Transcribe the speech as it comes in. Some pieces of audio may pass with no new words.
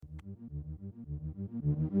Hello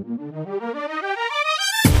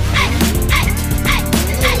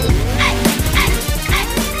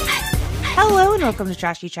and welcome to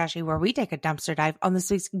Trashy Trashy, where we take a dumpster dive on this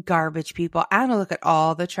week's garbage people and a look at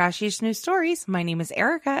all the trashiest news stories. My name is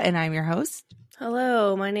Erica and I'm your host.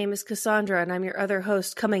 Hello, my name is Cassandra and I'm your other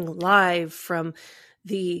host, coming live from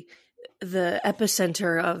the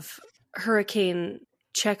epicenter of Hurricane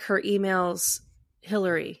Check Her Emails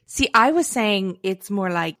Hillary. See, I was saying it's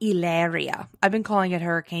more like Hilaria. I've been calling it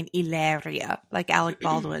Hurricane Hilaria, like Alec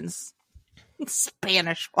Baldwin's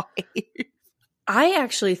Spanish wife. I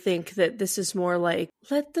actually think that this is more like,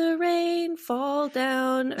 let the rain fall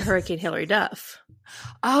down, Hurricane Hillary Duff.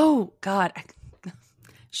 Oh, God.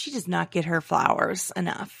 She does not get her flowers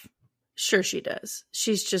enough. Sure she does.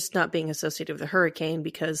 She's just not being associated with a hurricane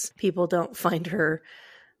because people don't find her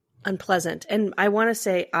unpleasant. And I want to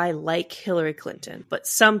say I like Hillary Clinton, but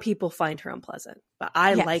some people find her unpleasant. But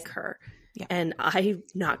I like her. Yeah. And I'm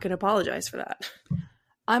not going to apologize for that.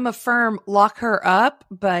 I'm a firm lock her up,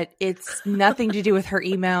 but it's nothing to do with her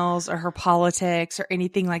emails or her politics or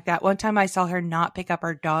anything like that. One time I saw her not pick up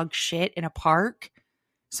her dog shit in a park.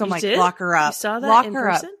 So I'm like, lock her up. You saw that lock in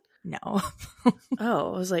her person? Up. No.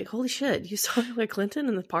 Oh, I was like, holy shit. You saw Hillary Clinton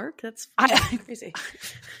in the park? That's crazy.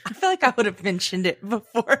 I feel like I would have mentioned it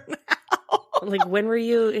before now. Like, when were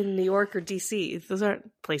you in New York or DC? Those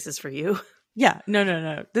aren't places for you. Yeah.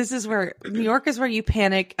 No. This is where New York is where you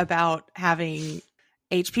panic about having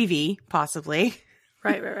HPV, possibly.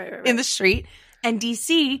 Right. In the street. And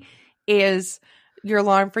DC is your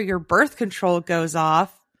alarm for your birth control goes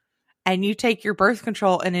off and you take your birth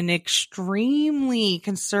control in an extremely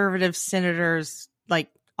conservative senator's like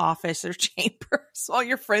office or chambers while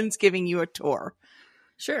your friend's giving you a tour.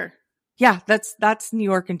 Sure. Yeah, that's New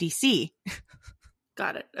York and DC.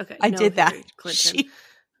 Got it. Okay. I did that. Clinton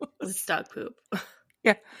with dog poop.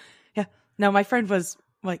 Yeah. No, my friend was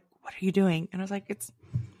like, what are you doing? And I was like, it's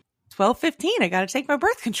 12:15. I got to take my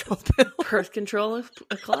birth control pill. Birth control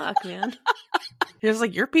o'clock, man. He was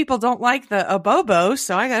like, your people don't like the Abobo,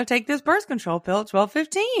 so I got to take this birth control pill at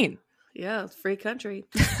 12:15. Yeah, it's free country.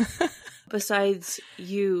 Besides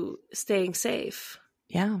you staying safe.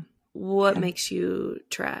 Yeah. What makes you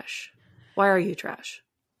trash? Why are you trash?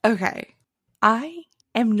 Okay. I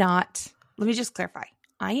am not, let me just clarify.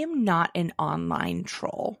 I am not an online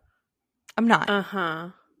troll. I'm not. Uh-huh.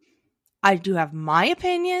 I do have my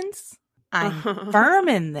opinions. I'm firm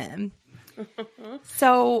in them.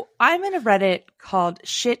 So I'm in a Reddit called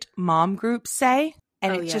Shit Mom Groups Say,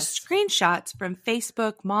 and it's just screenshots from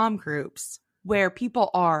Facebook mom groups where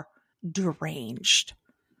people are deranged.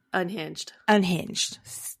 Unhinged.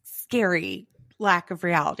 Scary lack of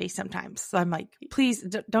reality sometimes. So I'm like, please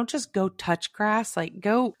don't just go touch grass. Like,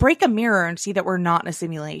 go break a mirror and see that we're not in a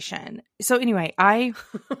simulation. So anyway, I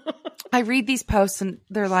read these posts and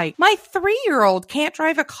they're like, my 3-year-old can't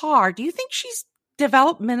drive a car. Do you think she's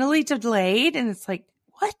developmentally delayed? And it's like,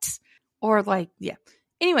 what? Or like, yeah.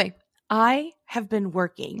 Anyway, I have been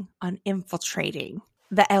working on infiltrating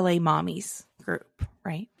the LA Mommies group,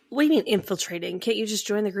 right? What do you mean infiltrating? Can't you just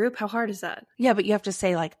join the group? How hard is that? Yeah, but you have to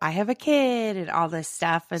say like, I have a kid and all this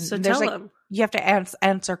stuff. And so there's tell like, them. You have to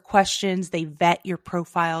answer questions. They vet your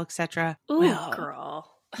profile, etc. Ooh, well,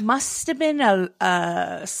 girl. Must have been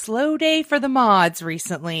a slow day for the mods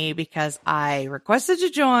recently because I requested to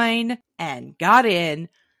join and got in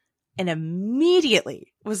and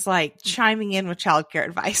immediately was like chiming in with childcare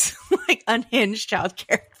advice, like unhinged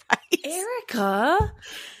childcare advice. Erica.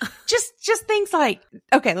 Just things like,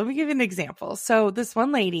 okay, let me give you an example. So this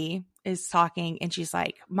one lady is talking and she's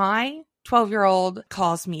like, my 12-year-old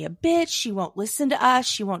calls me a bitch. She won't listen to us.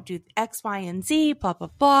 She won't do X, Y, and Z, blah, blah,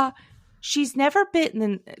 blah. She's never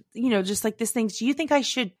bitten, just like this thing. Do you think I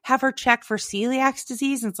should have her checked for celiac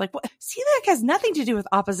disease? And it's like, what? Celiac has nothing to do with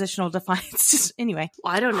oppositional defiance. Anyway.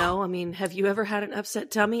 Well, I don't know. I mean, have you ever had an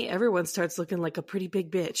upset tummy? Everyone starts looking like a pretty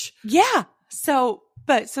big bitch. Yeah. So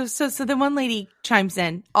the one lady chimes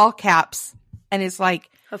in, all caps, and is like,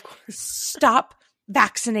 of course, stop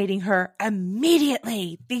vaccinating her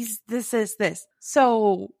immediately. This is this.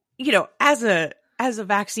 So, as a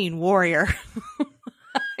vaccine warrior,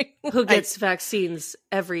 who gets vaccines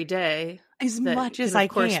every day, as much as I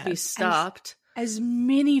can, of course, be stopped. As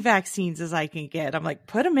many vaccines as I can get. I'm like,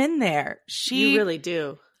 put them in there. You really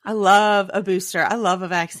do. I love a booster. I love a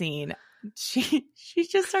vaccine. She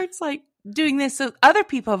just starts like doing this. So other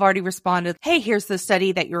people have already responded. Hey, here's the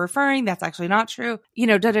study that you're referring. That's actually not true.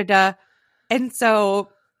 And so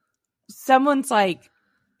someone's like,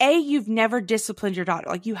 you've never disciplined your daughter.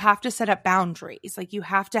 Like, you have to set up boundaries. Like, you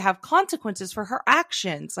have to have consequences for her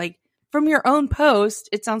actions. Like, from your own post,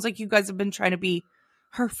 it sounds like you guys have been trying to be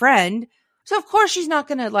her friend. So of course she's not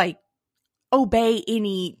going to like obey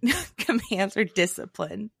any commands or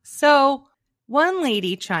discipline. So one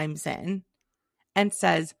lady chimes in and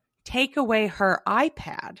says, take away her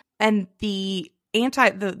iPad. And the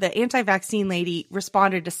anti-vaccine lady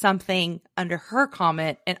responded to something under her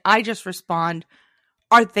comment. And I just respond,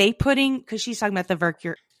 are they putting, because she's talking about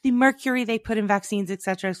the mercury they put in vaccines, et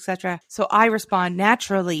cetera, et cetera. So I respond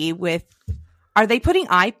naturally with, are they putting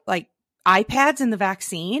iPads in the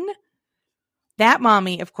vaccine? That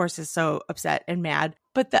mommy, of course, is so upset and mad.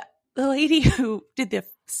 But the lady who did the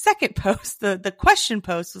second post, the question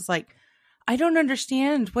post, was like, I don't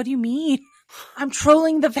understand. What do you mean? I'm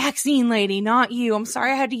trolling the vaccine lady, not you. I'm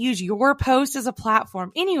sorry I had to use your post as a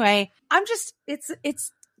platform. Anyway, it's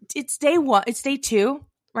day one. It's day 2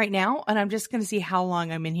 right now. And I'm just going to see how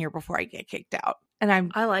long I'm in here before I get kicked out. And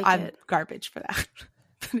I'm garbage for that.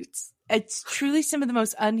 But it's truly some of the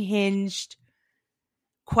most unhinged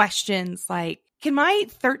questions. Like, can my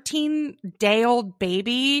 13-day-old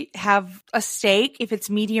baby have a steak if it's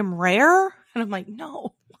medium rare? And I'm like,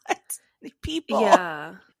 no, what? People.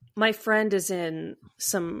 Yeah. My friend is in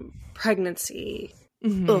some pregnancy.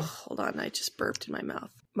 Mm-hmm. Ugh, hold on. I just burped in my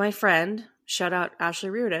mouth. My friend, shout out Ashley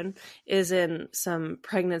Reardon, is in some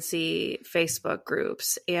pregnancy Facebook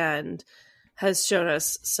groups and has shown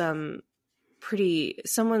us someone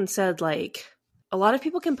said like, a lot of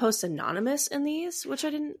people can post anonymous in these, which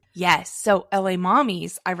I didn't. Yes. So LA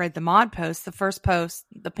Mommies, I read the mod post, the first post,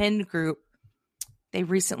 the pinned group. They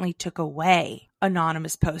recently took away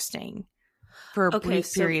anonymous posting for a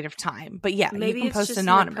brief period of time. But yeah, maybe you can post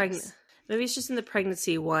anonymous. Maybe it's just in the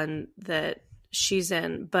pregnancy one that she's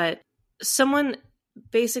in. But someone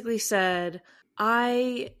basically said,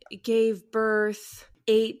 I gave birth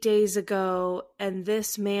 8 days ago and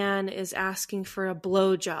this man is asking for a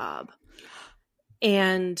blowjob.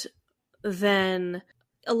 And then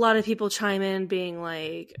a lot of people chime in being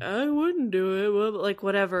like, I wouldn't do it. Well, like,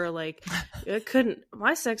 whatever. Like, it couldn't.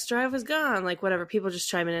 My sex drive was gone. Like, whatever. People just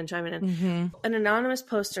chiming in. Mm-hmm. An anonymous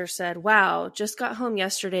poster said, wow, just got home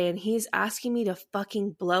yesterday and he's asking me to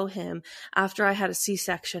fucking blow him after I had a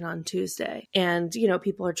C-section on Tuesday. And, you know,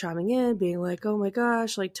 people are chiming in being like, oh my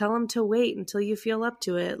gosh, like, tell him to wait until you feel up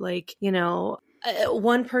to it. Like, you know,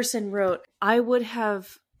 one person wrote, I would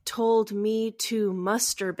have told me to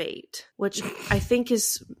masturbate, which I think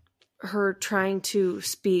is her trying to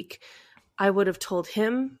speak. I would have told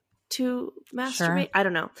him to masturbate. Sure. I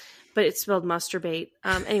don't know, but it's spelled masturbate.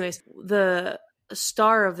 Anyways, the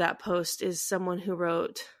star of that post is someone who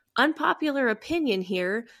wrote, unpopular opinion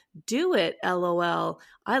here. Do it, LOL.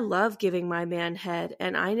 I love giving my man head,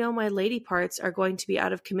 and I know my lady parts are going to be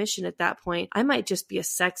out of commission at that point. I might just be a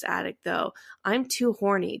sex addict, though. I'm too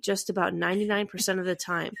horny just about 99% of the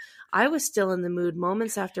time. I was still in the mood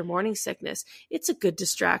moments after morning sickness. It's a good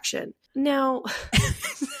distraction. Now,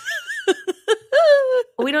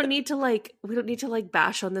 we don't need to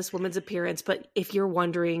bash on this woman's appearance, but if you're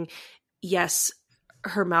wondering, yes,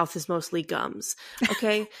 her mouth is mostly gums.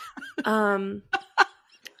 Okay.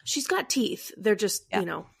 She's got teeth. They're just, you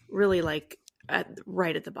know, really like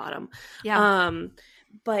right at the bottom. Yeah.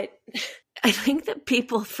 But I think that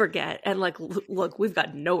people forget, and like, look, we've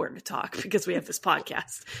got nowhere to talk because we have this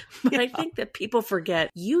podcast. But I think that people forget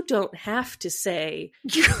you don't have to say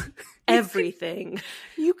everything.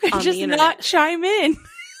 You could just not chime in.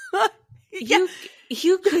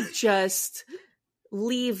 You could just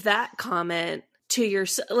leave that comment to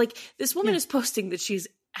yourself. Like, this woman is posting that she's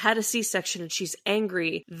had a C-section and she's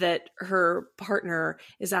angry that her partner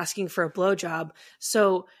is asking for a blowjob.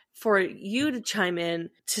 So for you to chime in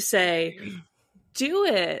to say, do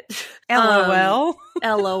it. LOL.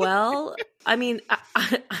 LOL. I mean,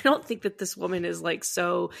 I don't think that this woman is like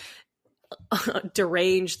so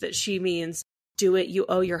deranged that she means do it. You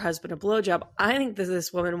owe your husband a blowjob. I think that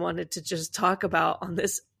this woman wanted to just talk about on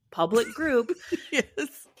this public group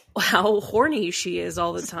how horny she is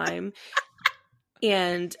all the time.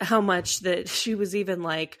 And how much that she was even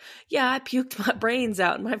like, yeah, I puked my brains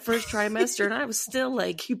out in my first trimester. And I was still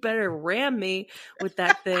like, you better ram me with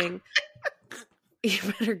that thing. You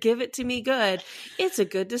better give it to me good. It's a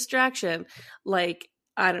good distraction. Like,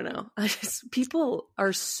 I don't know. People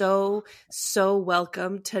are so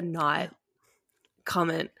welcome to not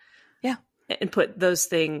comment. Yeah. And put those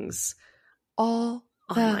things all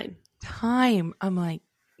online. The time. I'm like,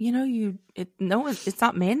 you know, it's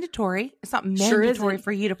not mandatory. It's not mandatory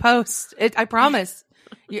for you to post. I promise.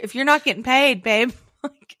 If you're not getting paid, babe,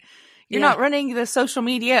 like, you're not running the social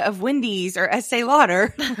media of Wendy's or Estee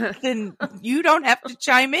Lauder, then you don't have to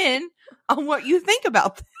chime in on what you think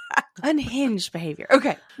about that. Unhinged behavior.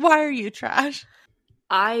 Okay. Why are you trash?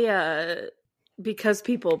 I because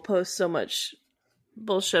people post so much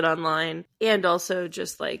bullshit online, and also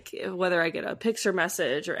just like whether I get a picture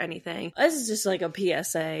message or anything, this is just like a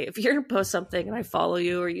PSA. If you're gonna post something and I follow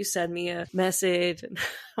you, or you send me a message and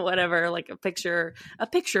whatever, like a picture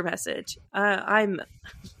message, I'm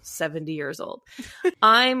 70 years old.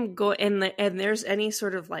 I'm going and there's any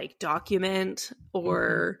sort of like document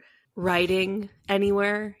or writing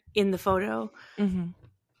anywhere in the photo,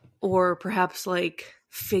 or perhaps like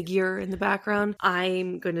figure in the background,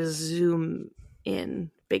 I'm going to zoom in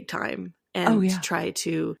big time and try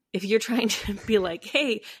to, if you're trying to be like,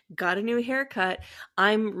 hey, got a new haircut,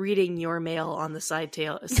 I'm reading your mail on the side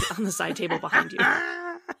table behind you.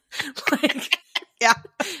 Like, Yeah.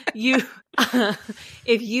 You,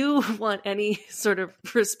 if you want any sort of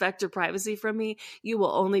respect or privacy from me, you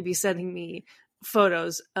will only be sending me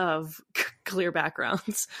photos of clear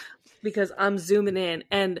backgrounds, because I'm zooming in.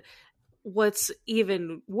 And what's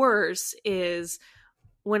even worse is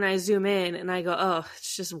when I zoom in and I go, oh,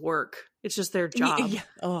 it's just work. It's just their job. Yeah.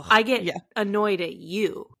 Oh, I get annoyed at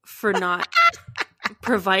you for not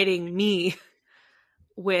providing me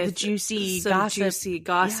with the juicy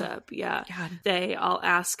gossip. Yeah. I'll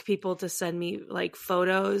ask people to send me like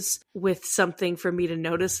photos with something for me to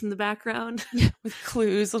notice in the background. With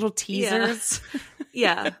clues, little teasers.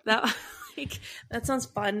 Yeah. That sounds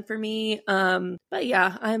fun for me. But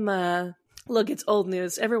yeah, I'm look, it's old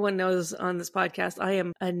news. Everyone knows on this podcast I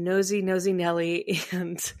am a nosy Nelly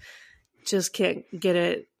and just can't get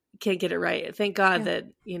it right. Thank God that,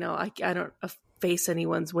 I don't face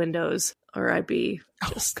anyone's windows, or I'd be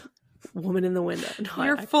just woman in the window. No,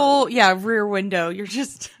 You're full, rear window. You're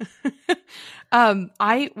just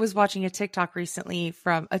I was watching a TikTok recently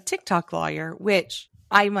from a TikTok lawyer, which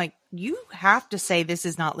I'm like, you have to say this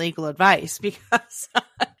is not legal advice, because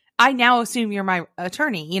I now assume you're my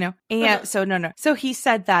attorney, And so no. So he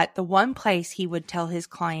said that the one place he would tell his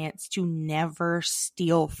clients to never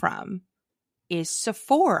steal from is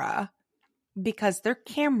Sephora, because their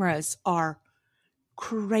cameras are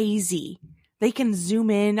crazy. They can zoom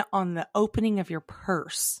in on the opening of your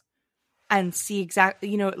purse and see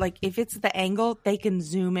exactly, like if it's the angle, they can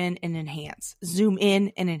zoom in and enhance.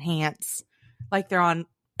 Like they're on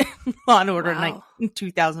Law and Order in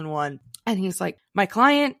 2001. And he's like, my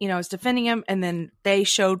client, I was defending him, and then they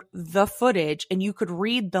showed the footage and you could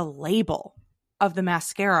read the label of the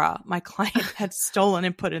mascara my client had stolen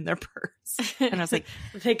and put in their purse. And I was like,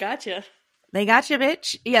 they gotcha. They gotcha,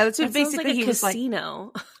 bitch. Yeah, that's what that basically like he was like.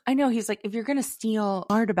 Casino. I know. He's like, if you're going to steal,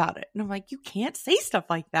 smart about it. And I'm like, you can't say stuff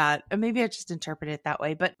like that. And maybe I just interpret it that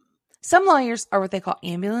way. But some lawyers are what they call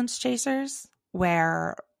ambulance chasers,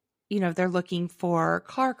 where, they're looking for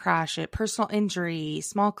car crash, personal injury,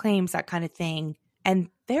 small claims, that kind of thing. And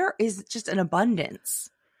there is just an abundance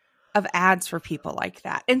of ads for people like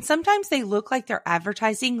that. And sometimes they look like they're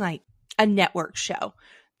advertising like a network show.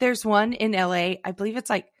 There's one in LA, I believe it's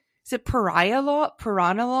like, is it Piranha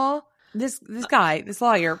Law? This guy, this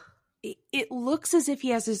lawyer, it looks as if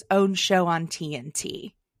he has his own show on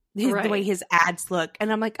TNT. The way his ads look.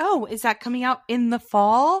 And I'm like, oh, is that coming out in the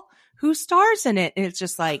fall? Who stars in it? And it's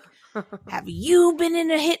just like, have you been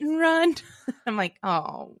in a hit and run? I'm like,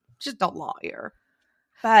 oh, just a lawyer.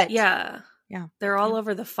 But yeah, they're all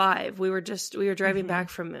over the 5. We were driving back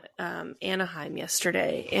from Anaheim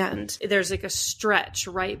yesterday, and there's like a stretch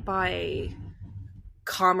right by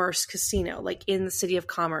Commerce Casino, like in the city of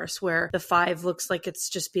Commerce, where the 5 looks like it's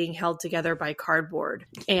just being held together by cardboard,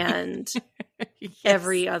 and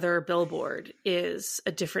every other billboard is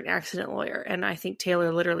a different accident lawyer. And I think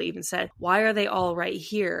Taylor literally even said, why are they all right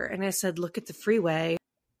here? And I said, look at the freeway.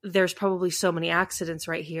 There's probably so many accidents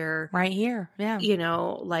right here. Yeah.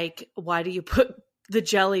 Like, why do you put the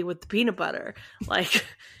jelly with the peanut butter? Like,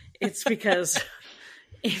 it's because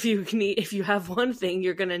if you have one thing,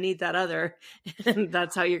 you're going to need that other. And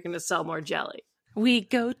that's how you're going to sell more jelly. We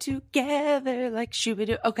go together like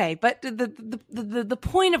Shoo-Ba-Doo. Okay, but the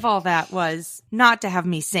point of all that was not to have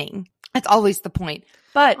me sing. That's always the point.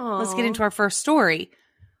 But let's get into our first story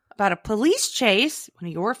about a police chase, one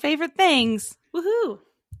of your favorite things. Woohoo!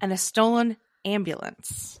 And a stolen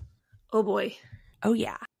ambulance. Oh boy. Oh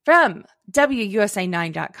yeah. From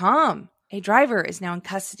WUSA9.com. A driver is now in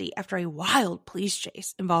custody after a wild police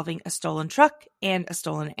chase involving a stolen truck and a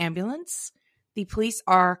stolen ambulance. The police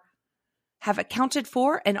have accounted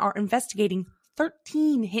for and are investigating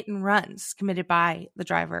 13 hit and runs committed by the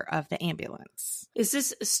driver of the ambulance. Is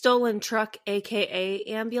this a stolen truck, aka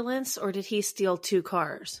ambulance, or did he steal 2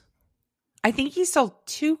 cars? I think he stole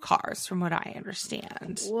 2 cars, from what I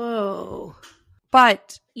understand. Whoa.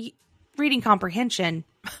 But reading comprehension,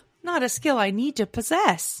 not a skill I need to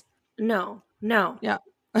possess. No. Yeah.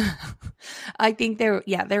 I think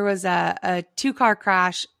there was a 2-car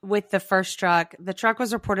crash with the first truck. The truck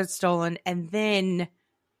was reported stolen, and then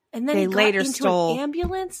they later stole an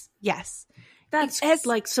ambulance. Yes, that's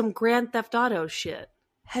like some Grand Theft Auto shit.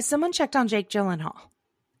 Has someone checked on Jake Gyllenhaal?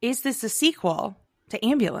 Is this a sequel to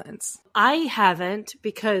Ambulance? I haven't,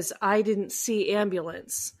 because I didn't see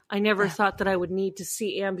Ambulance. I never thought that I would need to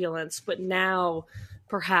see Ambulance, but now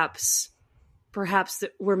perhaps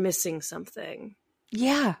that we're missing something.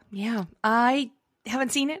 Yeah. I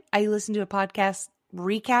haven't seen it. I listened to a podcast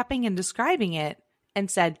recapping and describing it and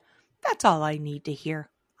said, that's all I need to hear.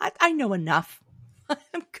 I know enough.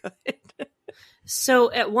 I'm good.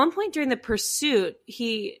 So at one point during the pursuit,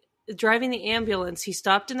 driving the ambulance, he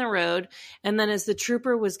stopped in the road, and then as the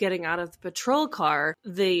trooper was getting out of the patrol car,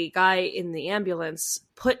 the guy in the ambulance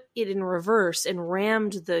put it in reverse and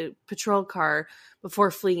rammed the patrol car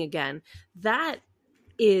before fleeing again. That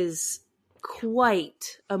is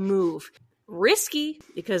quite a move. Risky,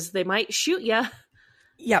 because they might shoot you.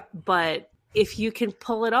 Yep. But if you can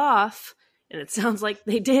pull it off, and it sounds like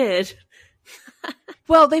they did.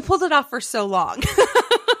 Well, they pulled it off for so long.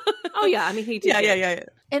 Oh, yeah. I mean, he did. Yeah.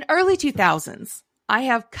 In early 2000s, I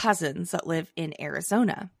have cousins that live in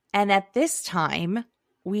Arizona. And at this time,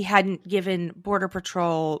 we hadn't given Border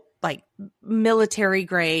Patrol like military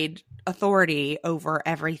grade authority over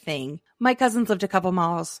everything. My cousins lived a couple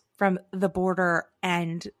miles from the border,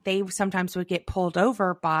 and they sometimes would get pulled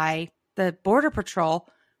over by the Border Patrol,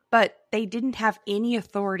 but they didn't have any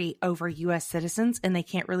authority over U.S. citizens, and they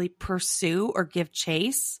can't really pursue or give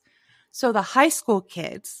chase. So the high school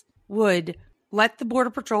kids would let the Border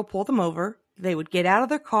Patrol pull them over. They would get out of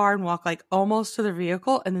their car and walk like almost to their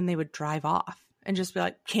vehicle, and then they would drive off and just be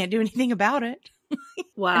like, can't do anything about it.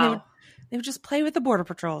 Wow. They would just play with the Border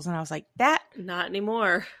Patrols. And I was like, not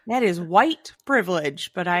anymore. That is white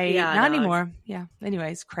privilege, but not anymore. Yeah.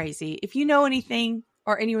 Anyways, crazy. If you know anything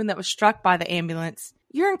or anyone that was struck by the ambulance,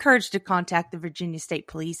 you're encouraged to contact the Virginia State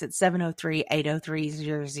Police at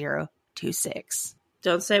 703-803-0026.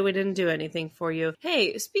 Don't say we didn't do anything for you.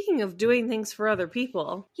 Hey, speaking of doing things for other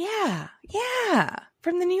people. Yeah.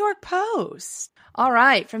 From the New York Post. All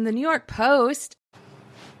right. From the New York Post.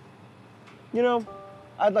 You know,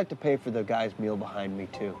 I'd like to pay for the guy's meal behind me,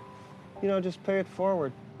 too. You know, just pay it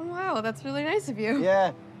forward. Oh, wow. That's really nice of you.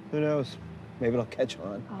 Yeah. Who knows? Maybe it'll catch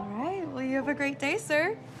on. All right. Well, you have a great day,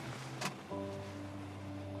 sir.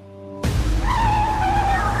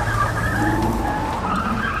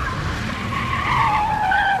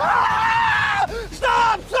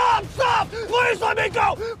 Stop! Please let me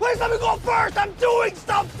go! Please let me go first! I'm doing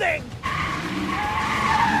something!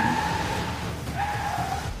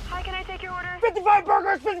 Hi, can I take your order? 55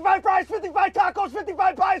 burgers, 55 fries, 55 tacos,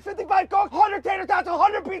 55 pies, 55 cokes, 100 tater tots,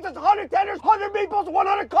 100 pizzas, 100 tenders, 100 meatballs,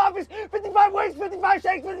 100 coffees, 55 wings, 55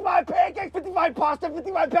 shakes, 55 pancakes, 55 pasta,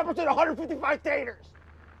 55 peppers, and 155 taters.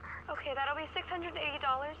 Okay, that'll be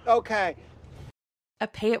 $680. Okay. A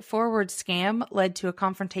pay it forward scam led to a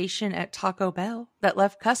confrontation at Taco Bell that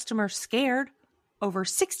left customers scared over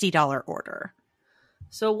 $60 order.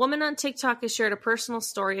 So a woman on TikTok has shared a personal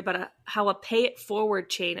story about how a pay it forward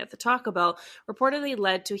chain at the Taco Bell reportedly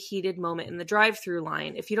led to a heated moment in the drive-through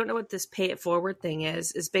line. If you don't know what this pay it forward thing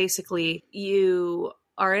is basically you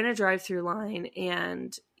are in a drive-through line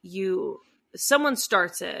and someone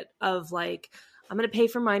starts it of like, I'm going to pay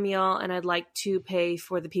for my meal and I'd like to pay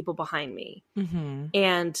for the people behind me. Mm-hmm.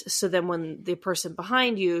 And so then when the person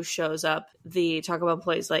behind you shows up, the Taco Bell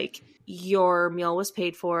employee's like, your meal was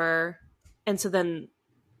paid for. And so then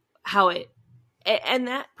and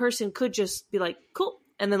that person could just be like, cool,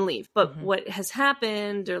 and then leave. But what has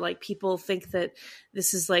happened, or like people think that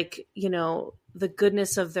this is like, you know, the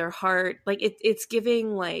goodness of their heart. Like it's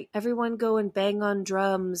giving like everyone go and bang on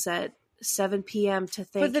drums at 7 p.m. to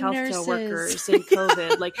thank healthcare workers in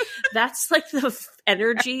COVID. Like that's like the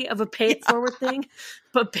energy of a pay it forward thing.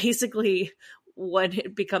 But basically what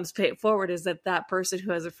it becomes pay it forward is that person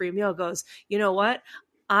who has a free meal goes, you know what?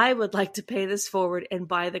 I would like to pay this forward and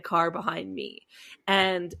buy the car behind me.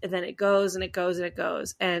 And then it goes and it goes and it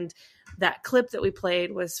goes. And that clip that we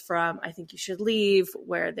played was from I Think You Should Leave,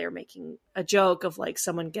 where they're making a joke of like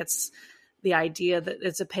someone gets the idea that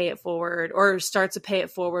it's a pay it forward or starts a pay it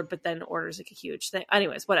forward, but then orders like a huge thing.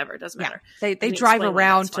 Anyways, whatever. It doesn't matter. They drive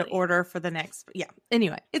around to order for the next. Yeah.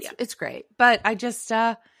 Anyway, it's great. But I just,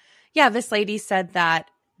 this lady said that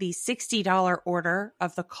the $60 order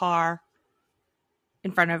of the car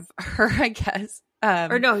in front of her, I guess.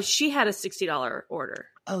 Or no, she had a $60 order.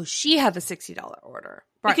 Oh, she had the $60 order.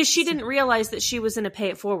 Right. Because she didn't realize that she was in a pay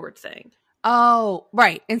it forward thing. Oh,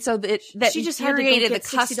 right. And so that she just had to go infuriated get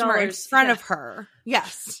the customer in front of her.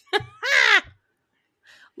 Yes.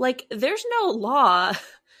 Like, there's no law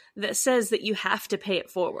that says that you have to pay it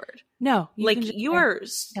forward. No. You are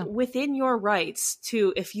within your rights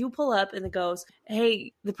to, if you pull up and it goes,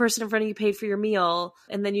 hey, the person in front of you paid for your meal,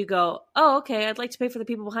 and then you go, oh, okay, I'd like to pay for the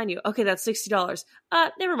people behind you. Okay, that's $60.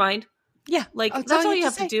 Never mind. Yeah. Like, that's all you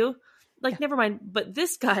have to do. Like, never mind. But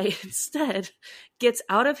this guy instead gets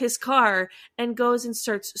out of his car and goes and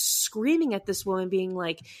starts screaming at this woman, being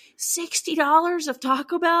like, $60 of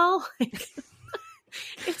Taco Bell?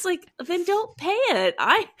 It's like, then don't pay it.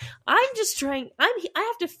 I'm just trying. I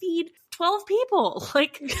have to feed 12 people.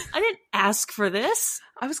 Like, I didn't ask for this.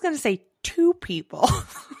 I was going to say 2 people.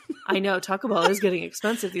 I know Taco Bell is getting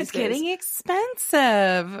expensive these days. It's getting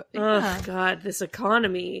expensive. Oh God, this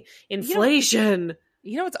economy, inflation.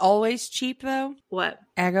 You know what's always cheap though? What?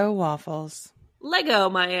 Eggo waffles. Lego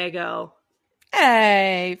my Eggo.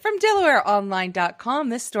 Hey, from DelawareOnline.com,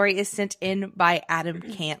 this story is sent in by Adam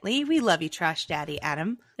Cantley. We love you, Trash Daddy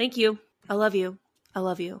Adam. Thank you. I love you. I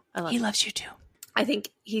love you. I love you. He loves you too. I think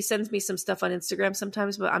he sends me some stuff on Instagram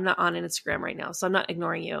sometimes, but I'm not on Instagram right now, so I'm not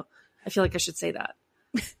ignoring you. I feel like I should say that.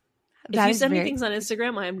 If you send me things on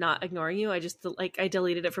Instagram, I am not ignoring you. I just, I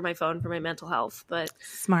deleted it from my phone for my mental health, but...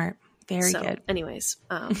 Smart. Very good. Anyways,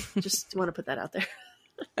 just want to put that out there.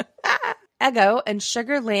 Eggo and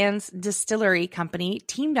Sugarlands Distillery Company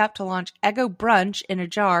teamed up to launch Eggo Brunch in a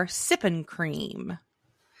Jar Sippin' Cream.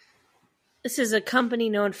 This is a company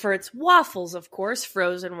known for its waffles, of course,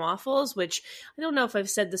 frozen waffles, which I don't know if I've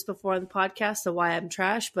said this before on the podcast, so why I'm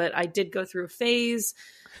trash, but I did go through a phase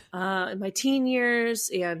in my teen years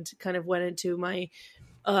and kind of went into my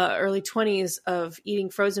early 20s of eating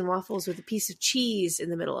frozen waffles with a piece of cheese in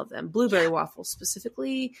the middle of them. Blueberry waffles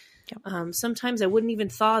specifically. Yep. Sometimes I wouldn't even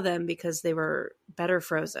thaw them because they were better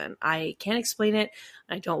frozen. I can't explain it.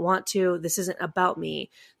 I don't want to. This isn't about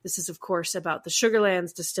me. This is, of course, about the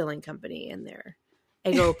Sugarlands Distilling Company and their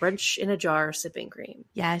Eggo Brunch in a Jar Sipping Cream.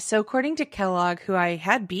 Yeah, so according to Kellogg, who I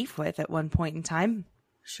had beef with at one point in time.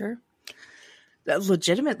 Sure.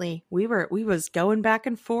 Legitimately, we was going back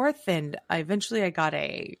and forth, and I got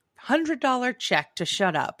a $100 check to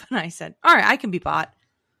shut up, and I said, all right, I can be bought.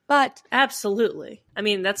 But absolutely. I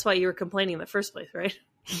mean, that's why you were complaining in the first place, right?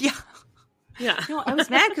 Yeah. Yeah. No, I was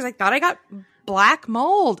mad because I thought I got black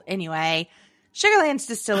mold. Anyway, Sugarlands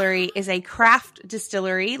Distillery is a craft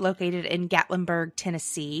distillery located in Gatlinburg,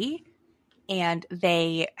 Tennessee, and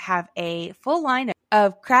they have a full line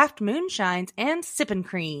of craft moonshines and sippin'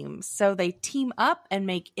 creams. So they team up and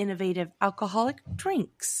make innovative alcoholic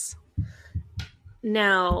drinks.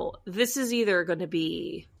 Now, this is either going to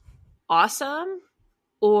be awesome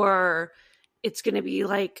or it's going to be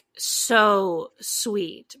like so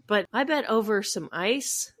sweet. But I bet over some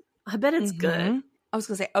ice, I bet it's good. I was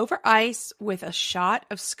going to say over ice with a shot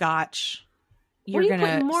of scotch. You're going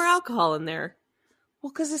to put more alcohol in there.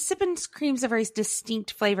 Well, because the sippin' cream's a very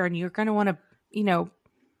distinct flavor, and you're going to want to,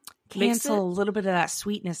 cancel a little bit of that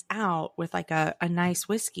sweetness out with like a nice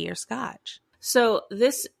whiskey or scotch. So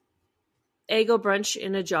this Eggo Brunch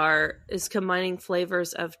in a Jar is combining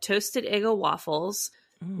flavors of toasted Eggo waffles,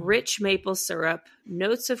 rich maple syrup,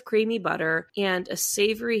 notes of creamy butter, and a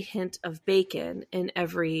savory hint of bacon in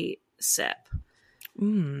every sip.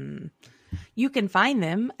 You can find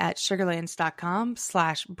them at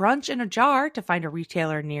sugarlands.com/brunch in a jar to find a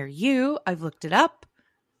retailer near you. I've looked it up.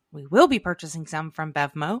 We will be purchasing some from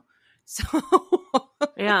Bevmo. So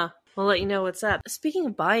yeah, we'll let you know what's up. Speaking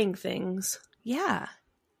of buying things, yeah,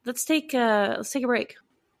 let's take a break.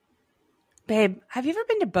 Babe, have you ever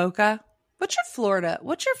been to Boca? What's your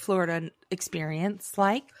Florida experience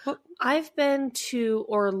like? I've been to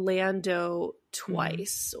Orlando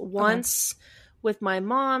twice. Once with my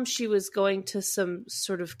mom, she was going to some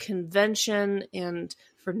sort of convention and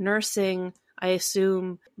for nursing, I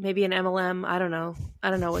assume maybe an MLM. I don't know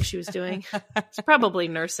what she was doing. It's probably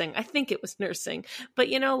nursing. I think it was nursing. But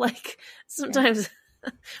sometimes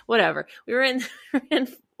whatever. We were in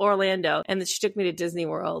Orlando and then she took me to Disney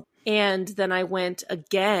World. And then I went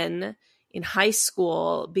again in high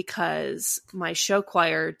school because my show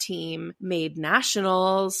choir team made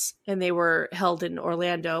nationals and they were held in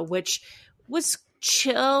Orlando, which was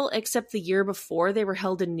chill, except the year before they were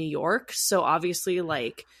held in New York. So obviously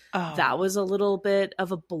that was a little bit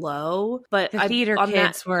of a blow. But the theater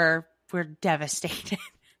kids were devastated.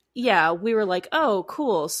 Yeah, we were like, oh,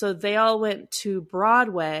 cool. So they all went to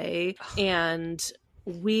Broadway and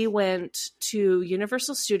we went to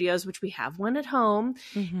Universal Studios, which we have one at home.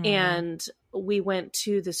 And we went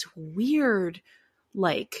to this weird,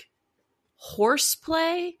 horse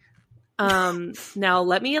play. Now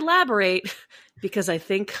let me elaborate because I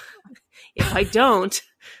think if I don't,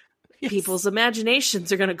 people's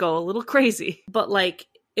imaginations are going to go a little crazy. But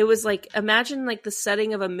it was like, imagine like the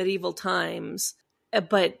setting of a medieval times,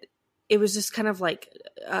 but it was just kind of like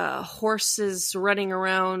horses running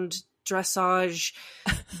around, dressage,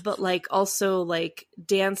 but like also like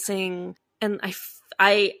dancing. And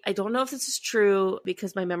I don't know if this is true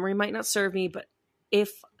because my memory might not serve me, but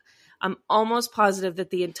I'm almost positive that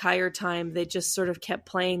the entire time they just sort of kept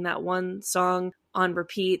playing that one song on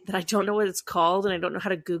repeat that I don't know what it's called and I don't know how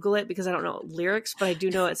to Google it because I don't know lyrics, but I do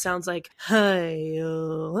know it sounds like like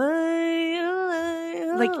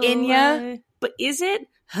Enya. But is it?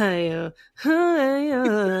 I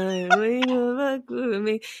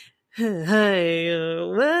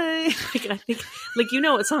think, like, you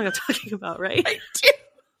know what song I'm talking about, right? I do.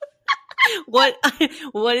 What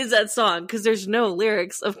is that song? Because there's no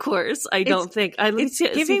lyrics, of course. I don't think. It's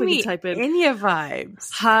giving me type in Enya vibes.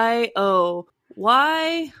 Hi oh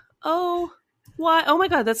why oh why oh my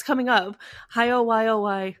god, that's coming up. Hi oh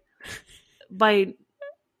why by.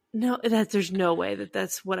 No, there's no way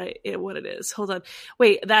that's what it is. Hold on.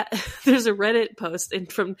 Wait, there's a Reddit post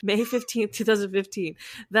from May 15th, 2015.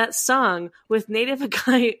 That song with Native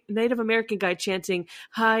American guy chanting,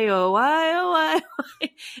 hi, oh, why, oh, why.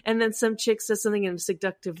 And then some chick says something in a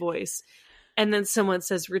seductive voice. And then someone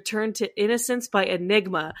says, Return to Innocence by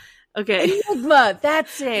Enigma. Okay. Enigma,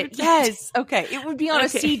 that's it. Yes. Okay. It would be on a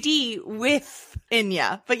CD with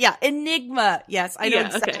Enya. But yeah, Enigma. Yes, I know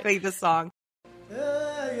exactly the song.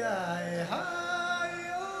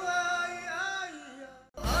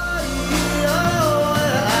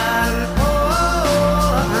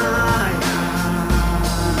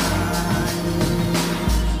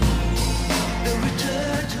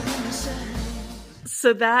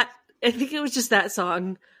 So that, I think it was just that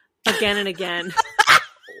song again and again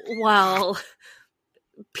while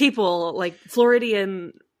people like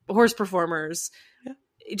Floridian horse performers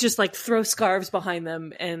just like throw scarves behind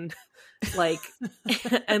them and like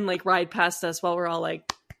and like ride past us while we're all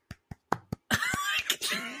like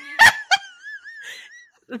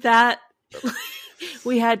that.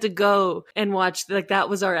 We had to go and watch, like, that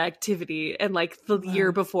was our activity. And like the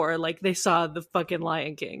year before, like they saw the fucking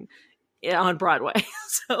Lion King on Broadway.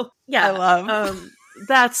 So yeah, I love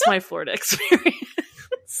that's my Florida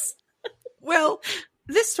experience. Well,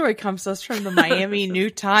 this story comes to us from the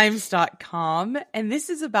MiamiNewTimes.com, and this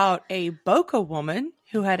is about a Boca woman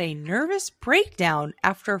who had a nervous breakdown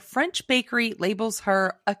after a French bakery labels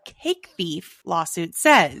her a cake thief, lawsuit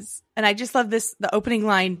says. And I just love the opening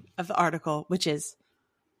line of the article, which is,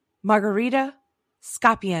 Margarita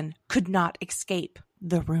Scapian could not escape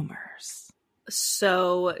the rumors.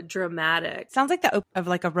 So dramatic. Sounds like the of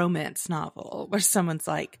like a romance novel where someone's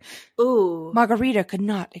like, ooh, Margarita could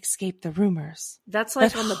not escape the rumors. That's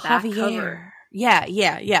like on the back cover. Yeah.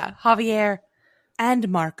 Javier and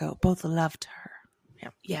Marco both loved her.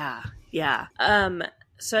 Yeah.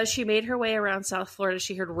 So as she made her way around South Florida,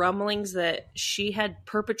 she heard rumblings that she had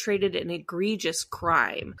perpetrated an egregious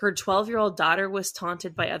crime. Her 12-year-old daughter was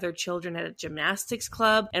taunted by other children at a gymnastics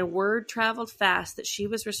club, and word traveled fast that she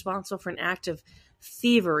was responsible for an act of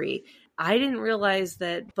thievery. I didn't realize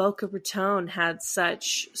that Boca Raton had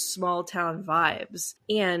such small town vibes.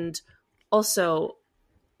 And also,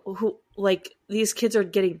 these kids are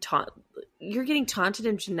getting taunted. You're getting taunted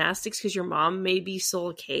in gymnastics because your mom maybe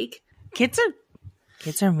sold cake? Kids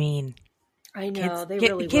are mean. I know.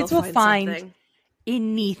 Kids will find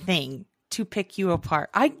anything to pick you apart.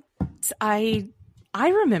 I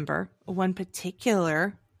remember one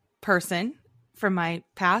particular person from my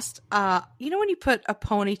past. You know when you put a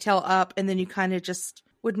ponytail up and then you kind of just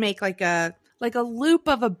would make like a loop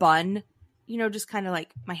of a bun, you know, just kind of like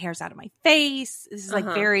my hair's out of my face. This is like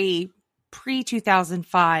very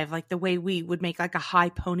pre-2005, like the way we would make like a high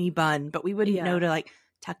pony bun, but we wouldn't know to like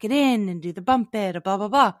tuck it in and do the bump it, blah, blah,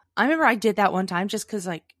 blah. I remember I did that one time just because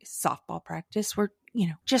like softball practice, we're, you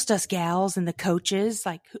know, just us gals and the coaches.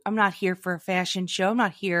 Like, I'm not here for a fashion show. I'm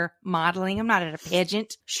not here modeling. I'm not at a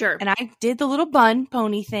pageant. Sure. And I did the little bun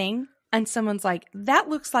pony thing. And someone's like, that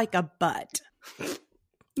looks like a butt.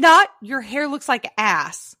 Not your hair looks like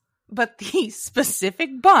ass, but the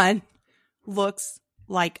specific bun looks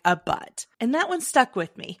like a butt. And that one stuck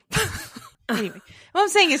with me. Anyway, what I'm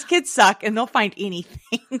saying is kids suck and they'll find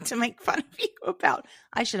anything to make fun of you about.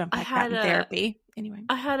 I should unpack that in therapy. Anyway.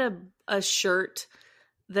 I had a shirt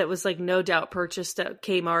that was like no doubt purchased at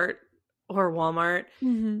Kmart or Walmart.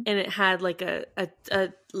 Mm-hmm. And it had like it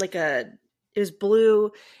was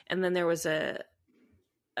blue, and then there was a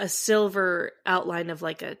silver outline of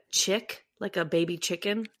like a chick, like a baby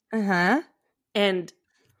chicken. Uh-huh. And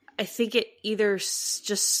I think it either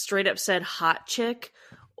just straight up said hot chick,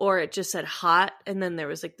 or it just said hot, and then there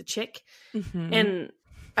was like the chick. Mm-hmm. And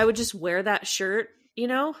I would just wear that shirt you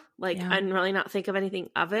know, like I didn't really not think of anything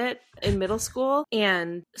of it in middle school.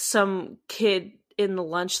 And some kid in the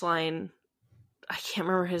lunch line, I can't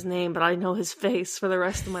remember his name, but I know his face for the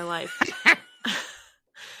rest of my life.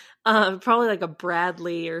 Probably like a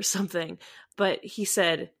Bradley or something. But he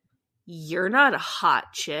said, "You're not a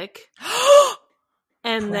hot chick."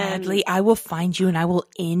 And Bradley, then I will find you and I will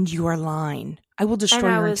end your line. I will destroy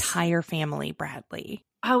your entire family, Bradley.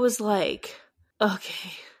 I was like,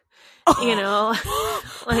 okay, you know,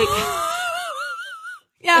 like,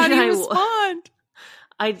 yeah, and he respond.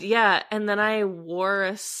 And then I wore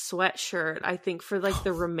a sweatshirt, I think, for like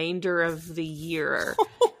the remainder of the year.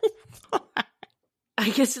 I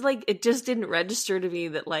guess like it just didn't register to me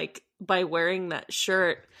that like by wearing that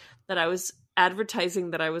shirt that I was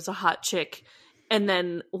advertising that I was a hot chick. And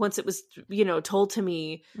then once it was, you know, told to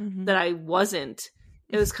me that I wasn't,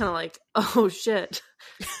 it was kind of like, oh shit.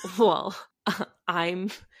 Well, I'm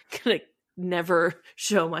gonna never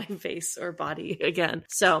show my face or body again.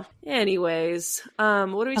 So anyways, what are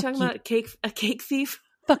we talking about? A cake thief?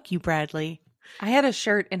 Fuck you, Bradley. I had a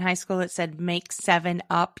shirt in high school that said "Make 7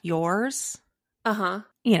 up yours."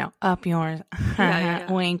 You know, up yours.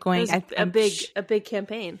 Yeah. Wink, wink. A big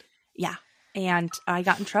campaign. Yeah. And I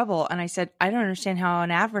got in trouble and I said, I don't understand how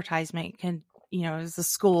an advertisement can, you know, as a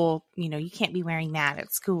school, you know, you can't be wearing that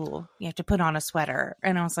at school. You have to put on a sweater.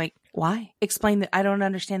 And I was like, why? Explain that. I don't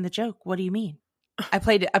understand the joke. What do you mean? I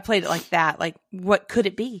played it like that. Like, what could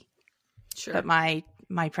it be? Sure. But my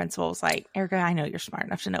principal was like, Erica, I know you're smart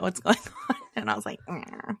enough to know what's going on. And I was like,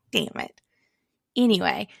 damn it.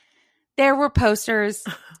 Anyway, there were posters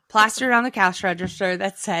plastered on the cash register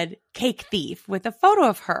that said "Cake Thief" with a photo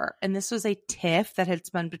of her. And this was a tiff that had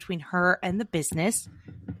spun between her and the business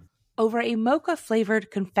over a mocha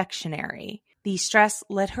flavored confectionery. The stress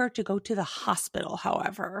led her to go to the hospital,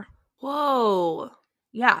 however. Whoa.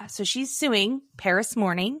 Yeah. So she's suing Paris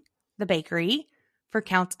Morning, the bakery, for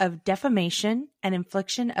counts of defamation and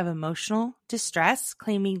infliction of emotional distress,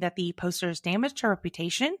 claiming that the posters damaged her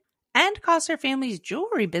reputation and caused her family's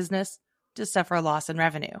jewelry business to suffer a loss in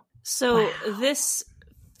revenue. So this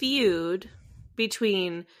feud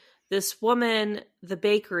between this woman, the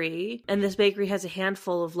bakery, and this bakery has a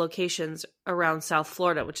handful of locations around South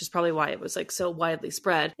Florida, which is probably why it was like so widely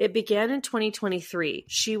spread. It began in 2023.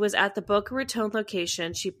 She was at the Boca Raton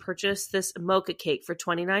location. She purchased this mocha cake for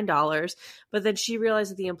 $29, but then she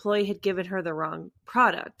realized that the employee had given her the wrong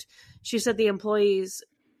product. She said the employees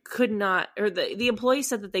could not, or the employee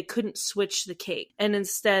said that they couldn't switch the cake and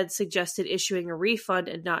instead suggested issuing a refund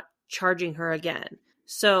and not charging her again.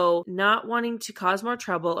 So, not wanting to cause more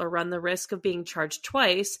trouble or run the risk of being charged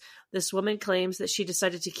twice, this woman claims that she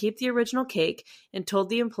decided to keep the original cake and told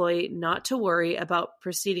the employee not to worry about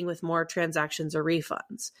proceeding with more transactions or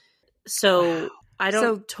refunds. So, I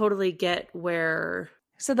don't totally get where...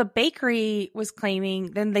 So the bakery was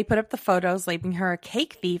claiming, then they put up the photos labeling her a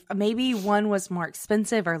cake thief. Maybe one was more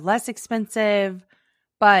expensive or less expensive,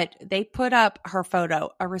 but they put up her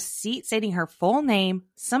photo, a receipt stating her full name,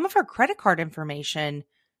 some of her credit card information,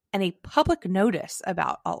 and a public notice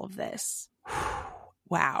about all of this.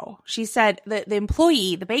 Wow. She said that the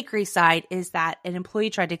employee, the bakery side, is that an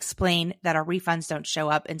employee tried to explain that our refunds don't show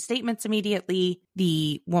up in statements immediately.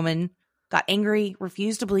 The woman got angry,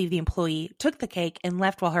 refused to believe the employee, took the cake, and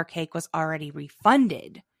left while her cake was already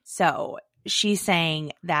refunded. So she's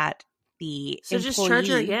saying that the employee... just charge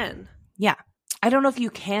her again. Yeah. I don't know if you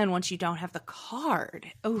can once you don't have the card.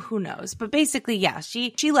 Oh, who knows? But basically, yeah,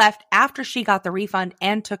 she left after she got the refund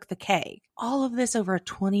and took the cake. All of this over a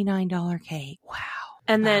 $29 cake. Wow.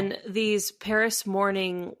 And then these Paris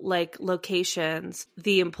Morning locations,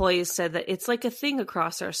 the employees said that it's like a thing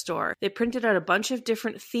across our store. They printed out a bunch of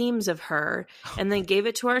different themes of her and then gave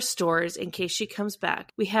it to our stores in case she comes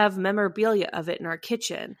back. We have memorabilia of it in our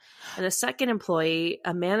kitchen. And a second employee,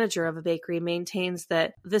 a manager of a bakery, maintains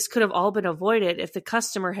that this could have all been avoided if the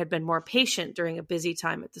customer had been more patient during a busy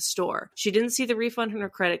time at the store. She didn't see the refund on her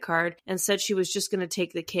credit card and said she was just going to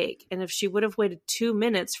take the cake. And if she would have waited 2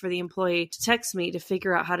 minutes for the employee to text me to figure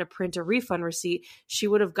out how to print a refund receipt, she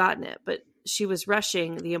would have gotten it. But she was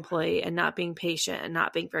rushing the employee and not being patient and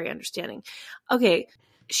not being very understanding. Okay,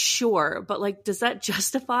 sure. But does that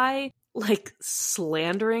justify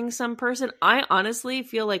slandering some person? I honestly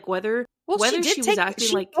feel like whether she was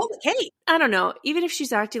acting like, I don't know, even if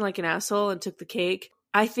she's acting like an asshole and took the cake,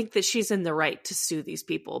 I think that she's in the right to sue these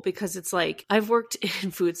people, because it's like, I've worked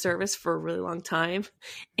in food service for a really long time,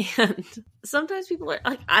 and sometimes people are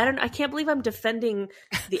like, I can't believe I'm defending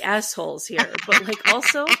the assholes here, but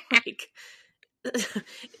also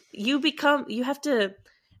you have to,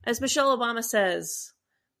 as Michelle Obama says,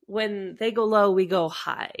 when they go low, we go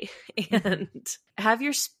high. And have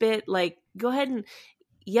your spit, like, go ahead and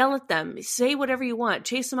yell at them, say whatever you want,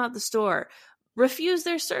 chase them out the store, refuse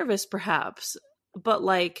their service perhaps, but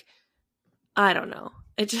like, I don't know,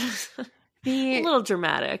 it just a little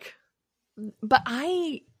dramatic. But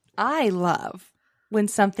I love when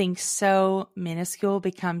something so minuscule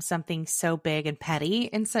becomes something so big and petty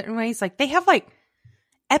in certain ways. Like, they have like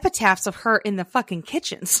epitaphs of her in the fucking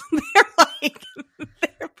kitchens. They're like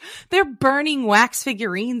they're burning wax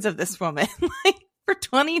figurines of this woman like for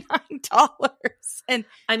 $29. And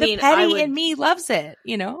I mean, the petty in me loves it,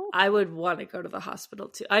 you know? I would want to go to the hospital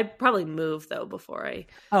too. I'd probably move though before I...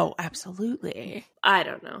 Oh, absolutely. I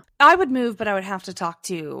don't know. I would move, but I would have to talk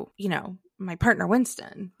to, you know, my partner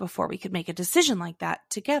Winston before we could make a decision like that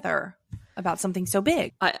together about something so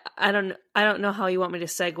big. I don't know how you want me to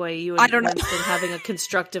segue you and Winston having a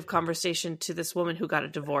constructive conversation to this woman who got a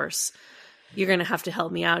divorce. You're going to have to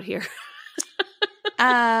help me out here.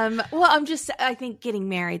 Well, I think getting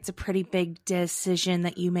married is a pretty big decision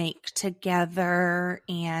that you make together,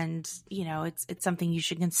 and you know, it's something you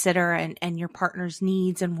should consider, and your partner's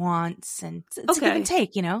needs and wants, and it's a give and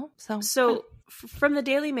take, you know? So from the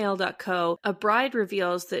dailymail.co, a bride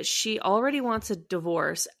reveals that she already wants a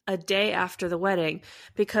divorce a day after the wedding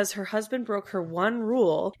because her husband broke her one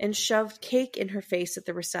rule and shoved cake in her face at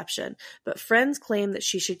the reception. But friends claim that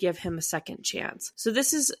she should give him a second chance. So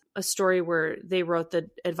this is a story where they wrote the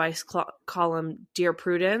advice column Dear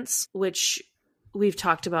Prudence, which we've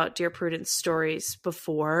talked about Dear Prudence stories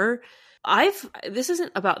before. This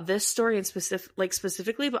isn't about this story in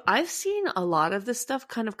specifically, but I've seen a lot of this stuff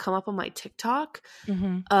kind of come up on my TikTok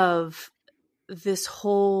of this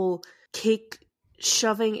whole cake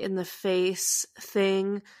shoving in the face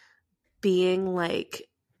thing being like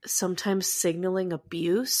sometimes signaling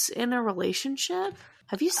abuse in a relationship.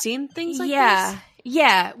 Have you seen things like this?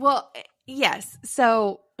 Yeah. Well, yes.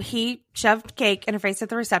 So he shoved cake in her face at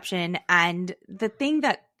the reception, and the thing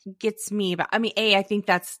that gets me about, I mean, I think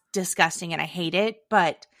that's disgusting and I hate it,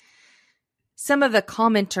 but some of the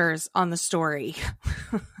commenters on the story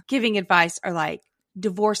giving advice are like,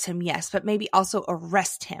 divorce him, yes, but maybe also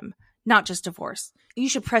arrest him, not just divorce. You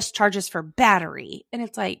should press charges for battery. And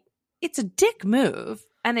it's like, it's a dick move,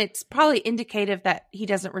 and it's probably indicative that he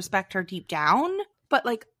doesn't respect her deep down, but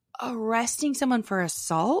like arresting someone for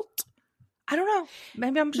assault, I don't know,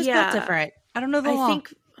 maybe I'm just built different. I don't know the law.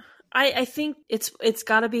 I think it's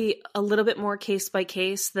got to be a little bit more case by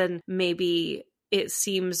case than maybe it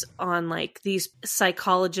seems on like these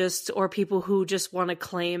psychologists or people who just want to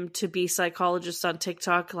claim to be psychologists on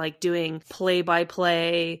TikTok, like doing play by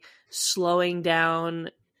play, slowing down,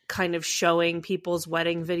 kind of showing people's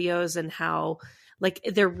wedding videos and how like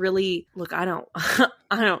they're really, look, I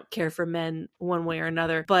don't care for men one way or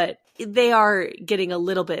another, but they are getting a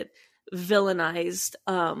little bit villainized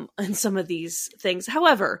in some of these things.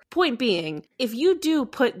 However, point being, if you do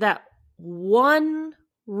put that one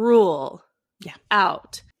rule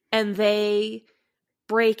out and they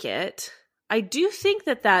break it, I do think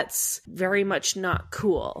that that's very much not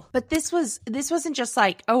cool. But this wasn't just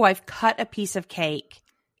like, oh, I've cut a piece of cake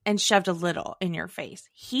and shoved a little in your face.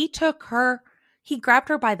 He grabbed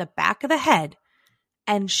her by the back of the head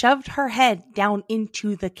and shoved her head down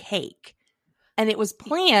into the cake. And it was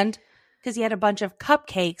planned because he had a bunch of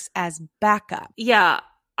cupcakes as backup. Yeah,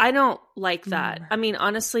 I don't like that. I mean,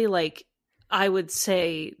 honestly, like, I would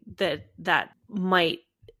say that might,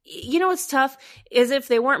 you know what's tough is if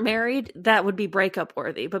they weren't married, that would be breakup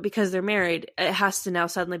worthy. But because they're married, it has to now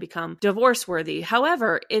suddenly become divorce worthy.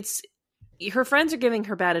 However, her friends are giving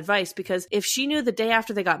her bad advice, because if she knew the day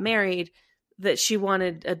after they got married that she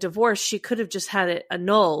wanted a divorce, she could have just had it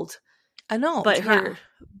annulled.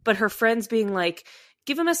 But her friends being like,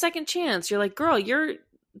 give him a second chance. You're like, girl, you're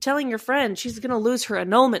telling your friend she's going to lose her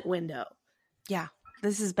annulment window. Yeah,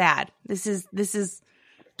 this is bad. This is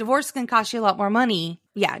divorce can cost you a lot more money.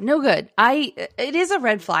 Yeah, no good. It is a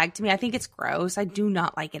red flag to me. I think it's gross. I do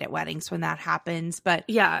not like it at weddings when that happens. But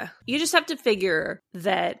yeah, you just have to figure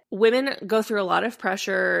that women go through a lot of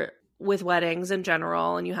pressure with weddings in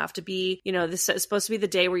general, and you have to be, you know, this is supposed to be the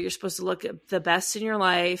day where you're supposed to look the best in your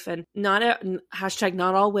life, and not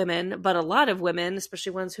all women, but a lot of women,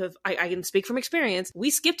 especially ones who have, I can speak from experience, we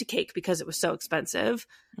skipped a cake because it was so expensive.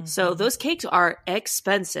 So those cakes are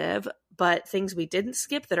expensive, but things we didn't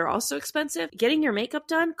skip that are also expensive, getting your makeup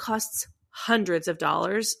done costs hundreds of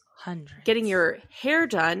dollars, Hundreds. Getting your hair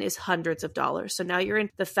done is hundreds of dollars. So now you're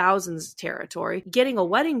in the thousands territory. Getting a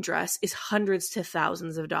wedding dress is hundreds to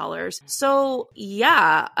thousands of dollars. So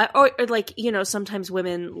yeah, or like, you know, sometimes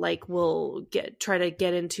women like will try to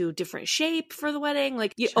get into different shape for the wedding.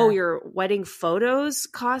 Like, Sure. your wedding photos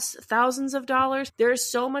cost thousands of dollars. There's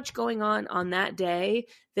so much going on that day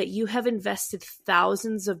that you have invested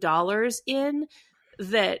thousands of dollars in,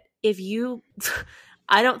 that if you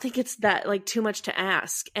I don't think it's that like too much to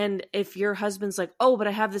ask. And if your husband's like, oh, but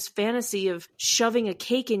I have this fantasy of shoving a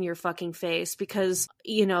cake in your fucking face because,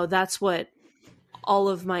 you know, that's what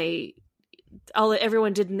everyone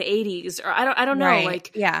did in the 80s, or I don't know. Right.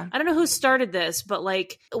 Like, Yeah. I don't know who started this, but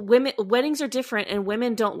like weddings are different and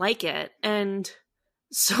women don't like it. And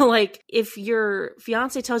so like, if your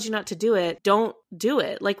fiance tells you not to do it, don't do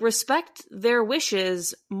it. Like, respect their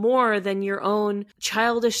wishes more than your own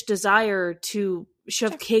childish desire to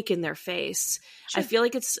shove cake in their face. Sure. I feel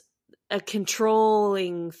like it's a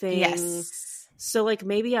controlling thing. Yes. So like,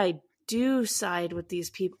 maybe I do side with these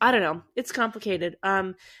people. I don't know. It's complicated.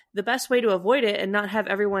 The best way to avoid it and not have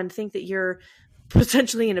everyone think that you're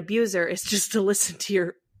potentially an abuser is just to listen to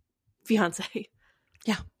your fiance.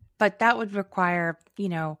 Yeah. But that would require, you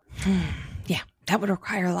know, that would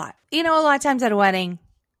require a lot. You know, a lot of times at a wedding,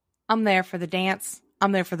 I'm there for the dance,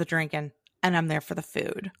 I'm there for the drinking, and I'm there for the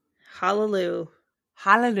food. Hallelujah.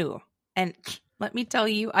 Hallelujah. And let me tell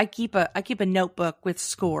you, I keep a notebook with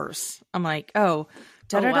scores. I'm like, wow.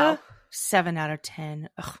 7 out of 10.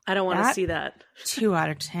 Ugh, I don't want to see that. 2 out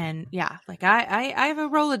of 10. Yeah. Like I have a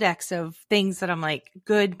Rolodex of things that I'm like,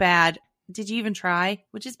 good, bad. Did you even try?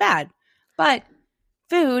 Which is bad. But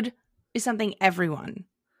food is something everyone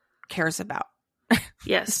cares about.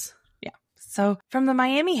 Yes. Yeah. So from the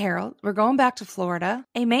Miami Herald, we're going back to Florida.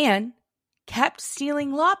 A man kept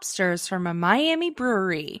stealing lobsters from a Miami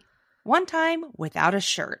brewery, one time without a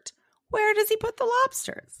shirt. Where does he put the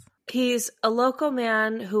lobsters? He's a local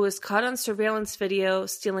man who was caught on surveillance video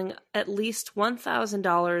stealing at least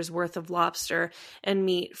 $1,000 worth of lobster and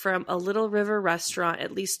meat from a Little River restaurant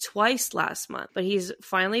at least twice last month. But he's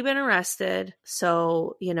finally been arrested.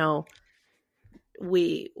 So, you know,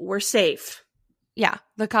 we're safe. Yeah.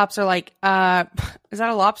 The cops are like, is that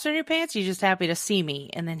a lobster in your pants? You just happy to see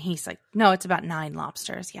me? And then he's like, no, it's about 9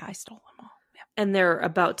 lobsters. Yeah, I stole them all. Yeah. And they're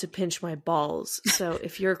about to pinch my balls. So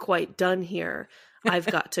if you're quite done here, I've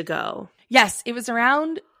got to go. Yes, it was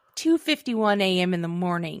around 2:51 a.m. in the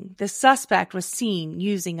morning. The suspect was seen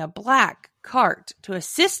using a black cart to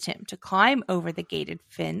assist him to climb over the gated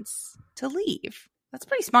fence to leave. That's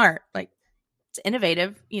pretty smart. Like, it's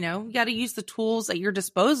innovative. You know, you got to use the tools at your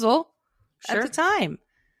disposal at the time.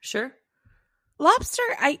 Sure. Lobster,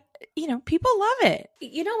 people love it.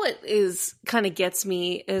 You know what is kind of gets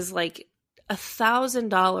me is like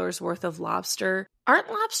 $1,000 worth of lobster.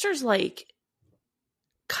 Aren't lobsters like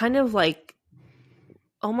kind of like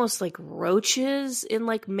almost like roaches in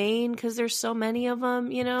like Maine because there's so many of them,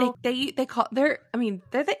 you know? They're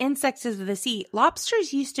the insects of the sea.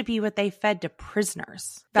 Lobsters used to be what they fed to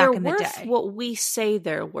prisoners back in the day. They're worth what we say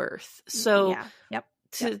they're worth. So yeah. Yep.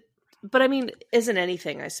 But I mean, isn't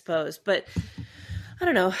anything, I suppose. But I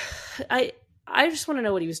don't know. I just want to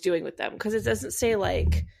know what he was doing with them, because it doesn't say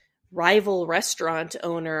like rival restaurant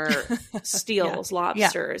owner steals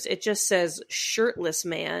lobsters. It just says shirtless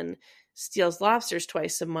man steals lobsters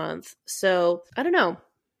twice a month. So I don't know.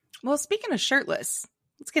 Well, speaking of shirtless,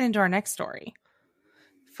 let's get into our next story.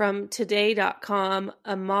 From today.com,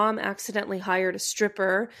 a mom accidentally hired a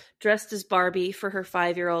stripper dressed as Barbie for her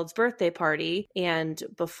 5-year-old's birthday party. And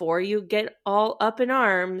before you get all up in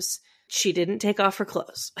arms, she didn't take off her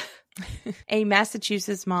clothes. A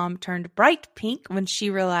Massachusetts mom turned bright pink when she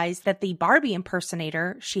realized that the Barbie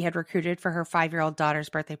impersonator she had recruited for her 5-year-old daughter's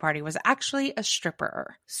birthday party was actually a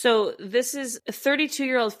stripper. So this is a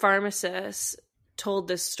 32-year-old pharmacist told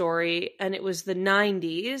this story, and it was the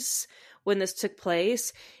 90s when this took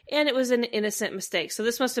place, and it was an innocent mistake. So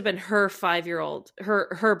this must have been her 5-year-old,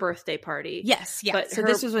 her birthday party. Yes. But so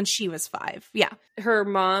this was when she was 5. Yeah. Her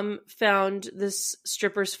mom found this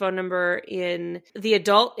stripper's phone number in the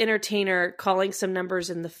adult entertainer calling some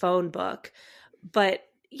numbers in the phone book. But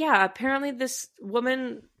yeah, apparently this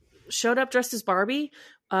woman showed up dressed as Barbie,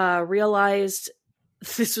 realized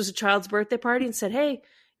this was a child's birthday party, and said, hey,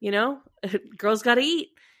 girls got to eat.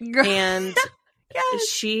 And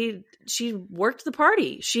yes. She worked the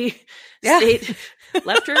party. She stayed,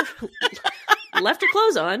 left her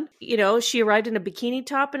clothes on. She arrived in a bikini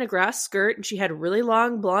top and a grass skirt, and she had really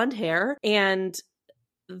long blonde hair. And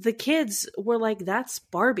the kids were like, "That's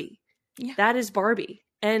Barbie. Yeah. That is Barbie."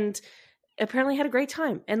 And apparently had a great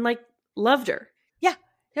time and like loved her. Yeah.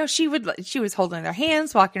 You know, she was holding their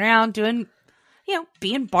hands, walking around, doing, you know,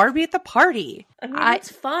 being Barbie at the party. I mean,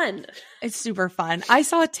 it's fun. It's super fun. I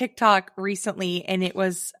saw a TikTok recently, and it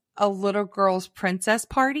was a little girl's princess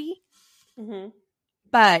party. Mm-hmm.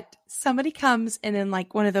 But somebody comes in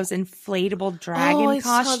like one of those inflatable dragon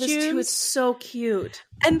costumes. Saw this too. It's so cute.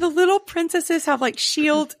 And the little princesses have like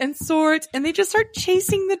shields and swords, and they just start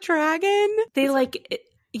chasing the dragon. They like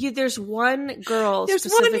you. There's one girl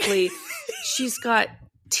specifically. She's got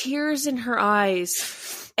tears in her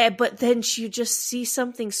eyes, but then you just see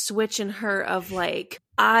something switch in her of like,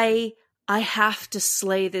 I have to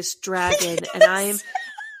slay this dragon, and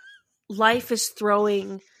life is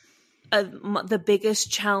throwing the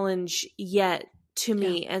biggest challenge yet to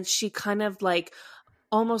me. And she kind of like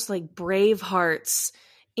almost like Bravehearts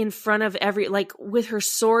in front of like with her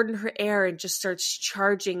sword in her air, and just starts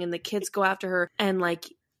charging, and the kids go after her, and like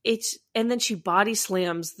and then she body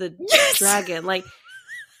slams the dragon. Like,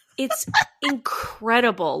 it's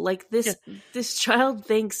incredible. Like this child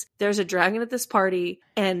thinks there's a dragon at this party,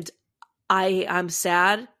 and I'm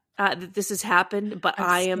sad that this has happened, but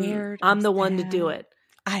I'm the one to do it.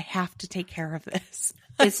 I have to take care of this.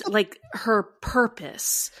 It's like her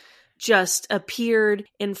purpose just appeared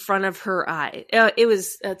in front of her eye. It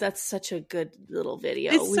was that's such a good little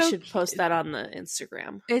video. We should post that on the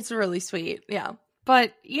Instagram. It's really sweet. Yeah.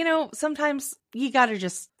 But, you know, sometimes you gotta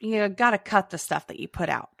cut the stuff that you put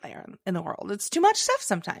out there in the world. It's too much stuff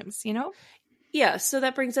sometimes, you know? Yeah, so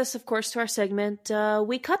that brings us, of course, to our segment,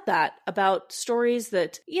 We Cut That, about stories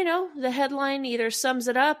that, you know, the headline either sums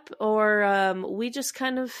it up, or we just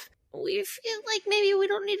kind of, we feel like maybe we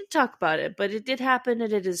don't need to talk about it, but it did happen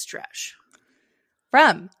and it is trash.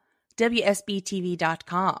 From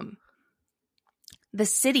WSBTV.com. The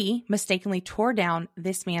city mistakenly tore down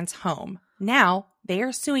this man's home. Now they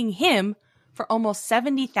are suing him for almost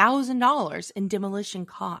 $70,000 in demolition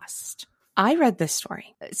cost. I read this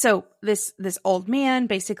story. So this old man,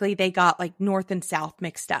 basically they got like north and south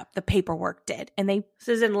mixed up. The paperwork did. And this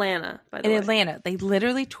is in Atlanta, by the way. In Atlanta. They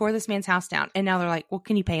literally tore this man's house down. And now they're like, well,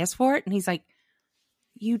 can you pay us for it? And he's like,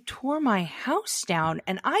 you tore my house down.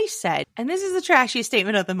 And I said, and this is the trashiest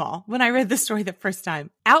statement of them all, when I read the story the first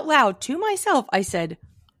time, out loud to myself, I said,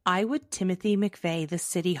 I would Timothy McVeigh the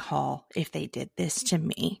city hall if they did this to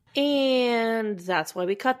me. And that's why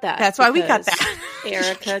we cut that. That's why we cut that.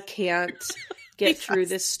 Erica can't get through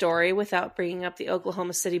this story without bringing up the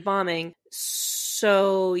Oklahoma City bombing.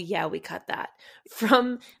 So, yeah, we cut that.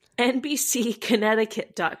 From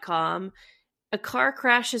NBCConnecticut.com, a car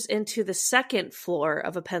crashes into the second floor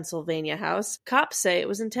of a Pennsylvania house. Cops say it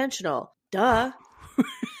was intentional. Duh.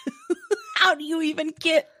 How do you even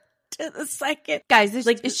get to the second? Guys,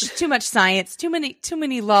 it's just too much science, too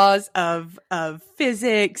many laws of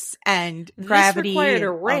physics and gravity. This required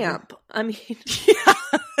a ramp. I mean, yeah,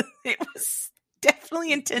 it was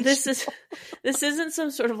definitely intentional. This isn't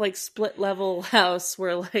some sort of like split level house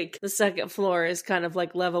where like the second floor is kind of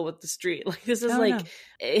like level with the street. Like this is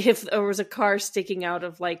if there was a car sticking out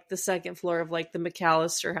of like the second floor of like the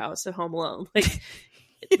McAllister house at Home Alone. Like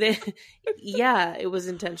yeah, it was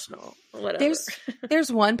intentional. Whatever.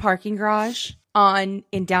 There's one parking garage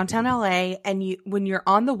in downtown LA, and when you're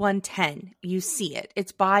on the 110, you see it.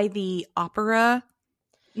 It's by the opera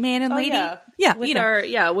man and lady. Yeah,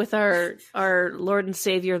 with our Lord and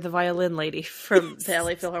Savior, the violin lady from the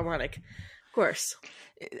LA Philharmonic. Of course.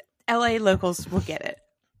 LA locals will get it.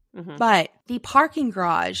 Mm-hmm. But the parking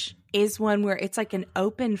garage is one where it's like an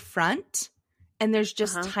open front, and there's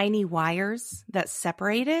just tiny wires that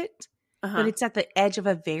separate it. But it's at the edge of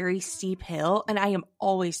a very steep hill, and I am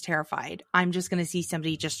always terrified. I'm just going to see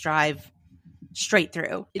somebody just drive straight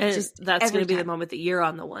through. That's going to be the moment that you're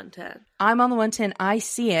on the 110. I'm on the 110. I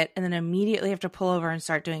see it, and then immediately have to pull over and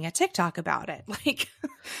start doing a TikTok about it. Like,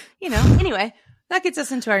 you know. Anyway, that gets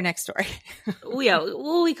us into our next story.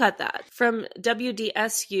 We cut that. From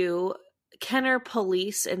WDSU, Kenner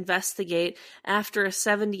police investigate after a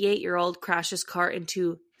 78-year-old crashes car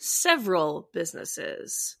into several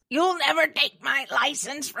businesses. You'll never take my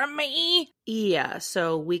license from me. Yeah,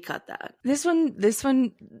 so we cut that. This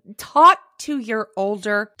one, talk to your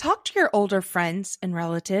older friends and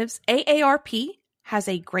relatives. AARP has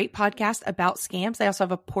a great podcast about scams. They also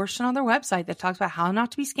have a portion on their website that talks about how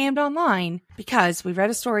not to be scammed online, because we read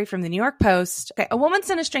a story from the New York Post. Okay, a woman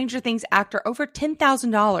sent a Stranger Things actor over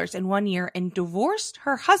 $10,000 in 1 year and divorced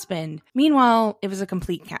her husband. Meanwhile, it was a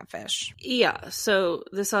complete catfish. Yeah, so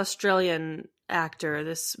this Australian actor,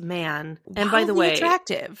 this man, and by the way,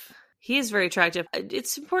 attractive. He is very attractive.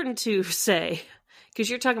 It's important to say, because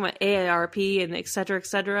you're talking about AARP and et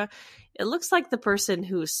cetera, it looks like the person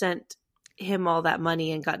who sent him all that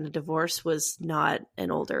money and gotten a divorce was not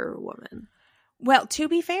an older woman. Well, to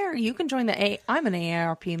be fair, you can join I'm an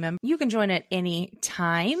AARP member. You can join at any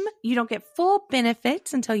time. You don't get full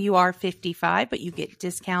benefits until you are 55, but you get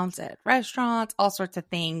discounts at restaurants, all sorts of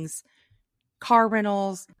things, car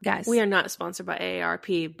rentals. Guys, we are not sponsored by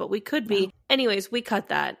AARP, but we could be. No. Anyways, we cut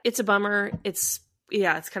that. It's a bummer. It's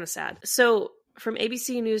kind of sad. So from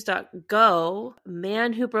abcnews.go,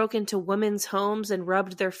 man who broke into women's homes and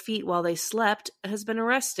rubbed their feet while they slept has been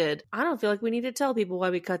arrested. I don't feel like we need to tell people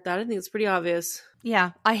why we cut that. I think it's pretty obvious.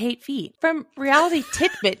 Yeah, I hate feet. From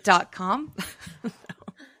realitytitbit.com.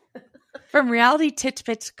 From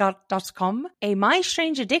realitytitbit.com, a My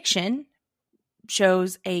Strange Addiction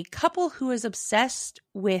shows a couple who is obsessed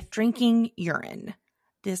with drinking urine.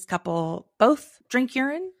 This couple both drink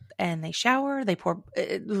urine and they shower, they pour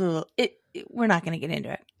we're not going to get into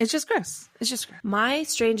it. It's just gross. My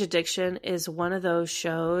Strange Addiction is one of those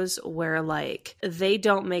shows where like they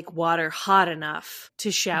don't make water hot enough to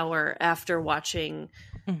shower after watching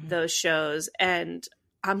those shows. And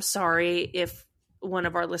I'm sorry if one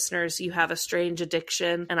of our listeners, you have a strange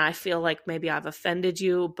addiction and I feel like maybe I've offended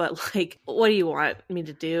you, but like, what do you want me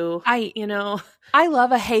to do? I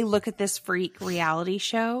love a hey, look at this freak reality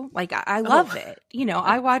show. Like I love it.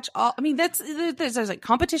 I watch there's like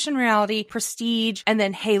competition reality, prestige, and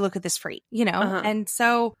then hey, look at this freak, And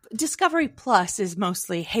so Discovery Plus is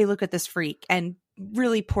mostly hey, look at this freak and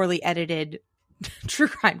really poorly edited true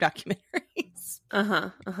crime documentaries.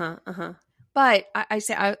 But I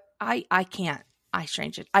can't. I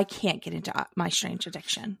can't get into My Strange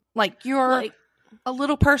Addiction. Like you're a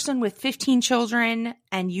little person with 15 children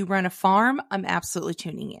and you run a farm. I'm absolutely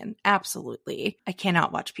tuning in. Absolutely. I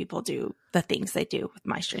cannot watch people do the things they do with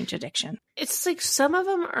My Strange Addiction. It's like some of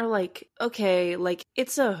them are like, okay, like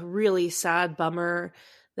it's a really sad bummer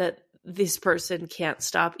that this person can't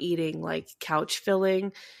stop eating like couch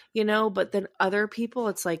filling, but then other people,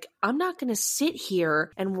 it's like, I'm not going to sit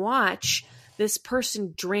here and watch this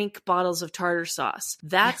person drink bottles of tartar sauce.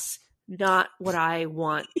 That's not what I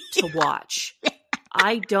want to watch.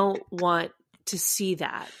 I don't want to see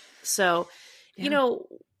that. So,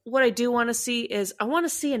 what I do want to see is I want to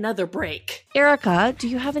see another break. Erica, do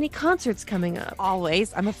you have any concerts coming up?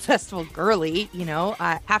 Always. I'm a festival girly,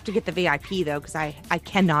 I have to get the VIP though because I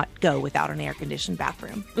cannot go without an air-conditioned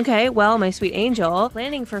bathroom. Okay, well, my sweet angel,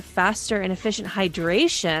 planning for faster and efficient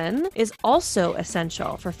hydration is also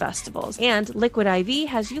essential for festivals. And Liquid IV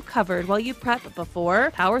has you covered while you prep before,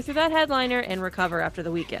 power through that headliner, and recover after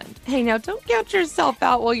the weekend. Hey, now don't count yourself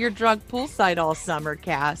out while you're drunk poolside all summer,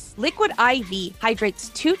 Cass. Liquid IV hydrates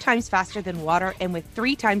 2 times faster than water and with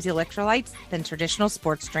 3 times the electrolytes than traditional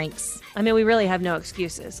sports drinks. I mean, we really have no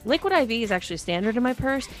excuses. Liquid IV is actually standard in my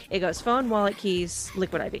purse. It goes phone, wallet, keys,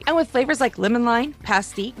 Liquid IV. And with flavors like lemon lime,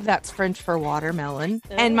 pastique, that's French for watermelon,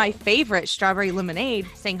 and my favorite, strawberry lemonade,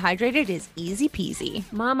 staying hydrated is easy peasy.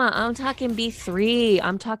 Mama, I'm talking B3.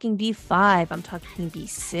 I'm talking B5. I'm talking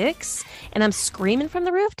B6. And I'm screaming from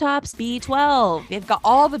the rooftops, B12. They've got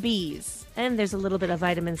all the B's. And there's a little bit of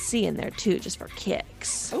vitamin C in there too, just for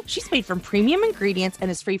kicks. Oh, she's made from premium ingredients and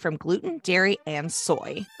is free from gluten, dairy, and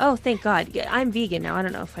soy. Oh, thank God. Yeah, I'm vegan now. I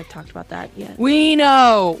don't know if I've talked about that yet. We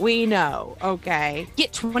know. Okay.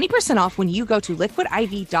 Get 20% off when you go to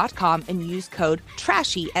liquidiv.com and use code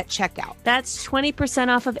TRASHY at checkout. That's 20%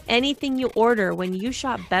 off of anything you order when you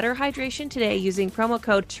shop Better Hydration today using promo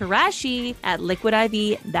code TRASHY at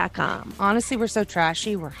liquidiv.com. Honestly, we're so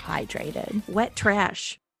trashy, we're hydrated. Wet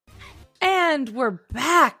trash. And we're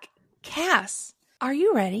back. Cass, are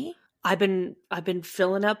you ready? I've been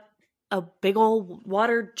filling up a big old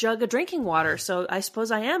water jug of drinking water, so I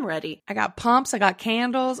suppose I am ready. I got pumps, I got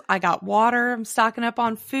candles, I got water, I'm stocking up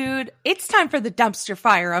on food. It's time for the dumpster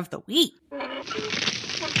fire of the week. Oh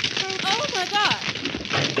my God.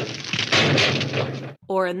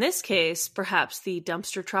 Or in this case, perhaps the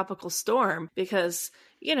dumpster tropical storm, because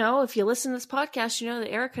if you listen to this podcast, that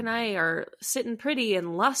Eric and I are sitting pretty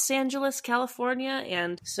in Los Angeles, California.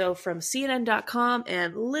 And so from CNN.com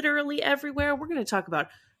and literally everywhere, we're going to talk about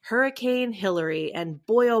Hurricane Hillary. And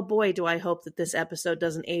boy, oh boy, do I hope that this episode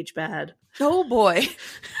doesn't age bad. Oh boy.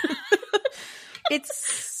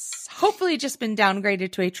 It's hopefully just been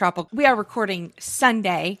downgraded to a tropical. We are recording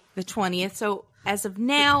Sunday, the 20th. So as of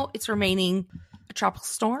now, it's remaining a tropical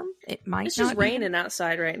storm. It might It's just raining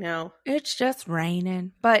outside right now. It's just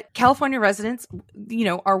raining. But California residents,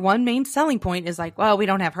 our one main selling point is like, well, we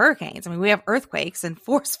don't have hurricanes. I mean, we have earthquakes and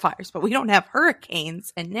forest fires, but we don't have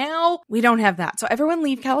hurricanes. And now we don't have that. So everyone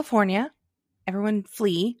leave California. Everyone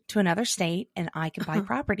flee to another state and I can buy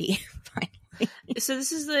property. Finally. So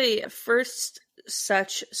this is the first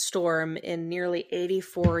such storm in nearly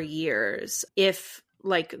 84 years. If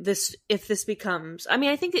this becomes, I mean,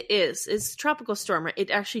 I think it's a tropical storm, right? It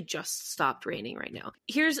actually just stopped raining right now.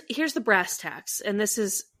 Here's the brass tacks, and this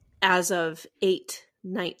is as of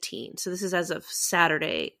 8/19. So this is as of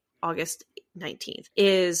Saturday, August 19th.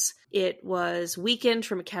 It was weakened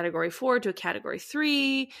from a category 4 to a category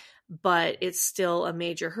 3, but it's still a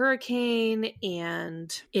major hurricane,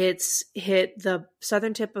 and it's hit the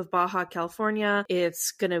southern tip of Baja California.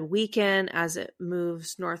 It's going to weaken as it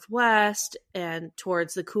moves northwest and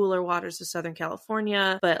towards the cooler waters of Southern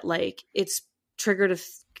California, but like it's triggered a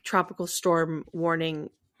tropical storm warning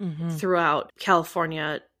throughout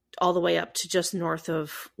California all the way up to just north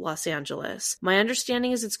of Los Angeles. My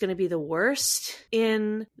understanding is it's going to be the worst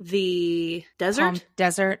in the desert. Palm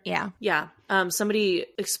Desert, yeah. Yeah. Somebody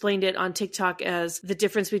explained it on TikTok as the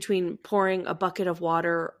difference between pouring a bucket of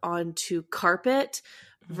water onto carpet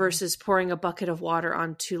versus pouring a bucket of water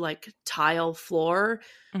onto like tile floor.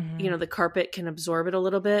 You know, the carpet can absorb it a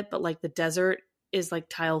little bit, but like the desert is like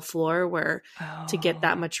tile floor where to get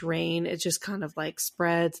that much rain, it just kind of like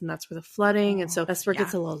spreads, and that's where the flooding. And so that's where it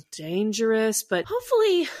gets a little dangerous, but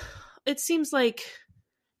hopefully it seems like,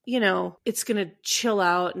 you know, it's going to chill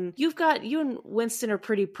out, and you and Winston are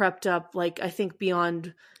pretty prepped up. Like I think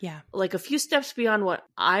beyond, like a few steps beyond what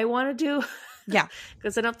I want to do. Yeah.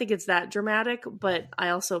 Because I don't think it's that dramatic, but I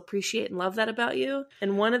also appreciate and love that about you.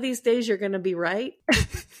 And one of these days you're going to be right.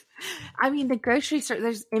 I mean, the grocery store,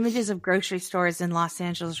 there's images of grocery stores in Los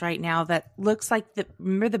Angeles right now that looks like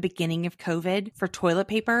remember the beginning of COVID for toilet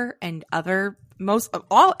paper and other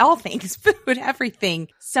all things, food, everything.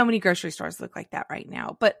 So many grocery stores look like that right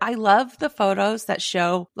now. But I love the photos that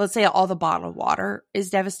show, let's say all the bottled water is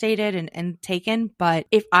devastated and taken. But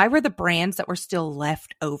if I were the brands that were still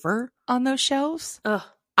left over on those shelves,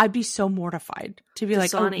 I'd be so mortified to be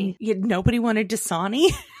Dasani. like, nobody wanted Dasani.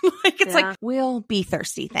 Like, it's like, we'll be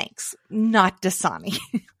thirsty, thanks. Not Dasani.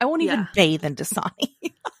 I won't even bathe in Dasani.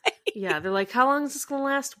 Yeah, they're like, how long is this going to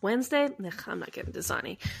last? Wednesday? Ugh, I'm not getting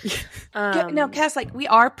Dasani. No, Cass, like we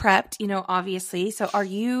are prepped, you know, obviously. So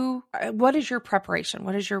what is your preparation?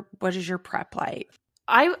 What is your prep like?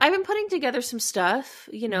 I've been putting together some stuff,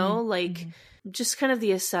 you know, just kind of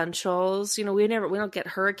the essentials. You know, we don't get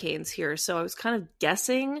hurricanes here, so I was kind of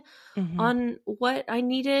guessing on what I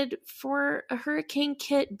needed for a hurricane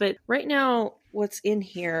kit. But right now, what's in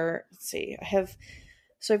here? Let's see. I have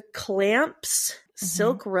clamps,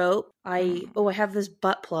 silk rope. I have this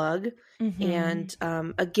butt plug and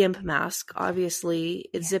a GIMP mask. Obviously,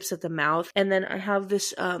 it zips at the mouth, and then I have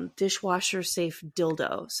this dishwasher safe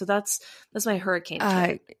dildo. So that's my hurricane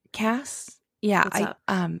kit. Cass. Yeah,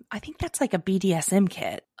 I think that's like a BDSM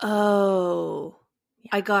kit. Oh, yeah.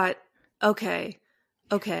 I got okay.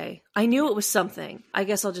 I knew it was something. I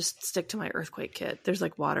guess I'll just stick to my earthquake kit. There's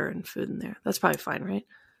like water and food in there. That's probably fine, right?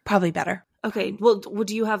 Probably better. Okay. Well,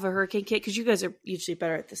 do you have a hurricane kit? Because you guys are usually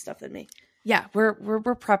better at this stuff than me. Yeah, we're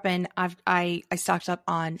prepping. I stocked up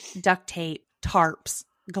on duct tape, tarps,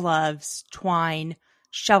 gloves, twine,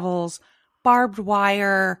 shovels, barbed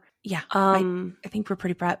wire. Yeah, I think we're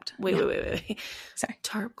pretty prepped. Wait. Sorry.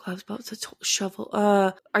 Tarp, gloves, boats, a shovel.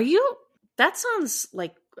 That sounds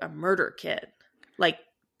like a murder kit. Like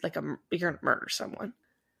you're gonna murder someone.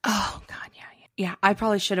 Oh God, yeah. I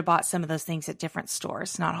probably should have bought some of those things at different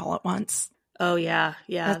stores, not all at once. Oh yeah.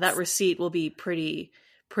 That receipt will be pretty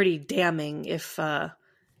damning if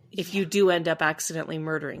you do end up accidentally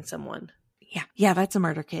murdering someone. Yeah, that's a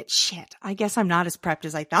murder kit. Shit, I guess I'm not as prepped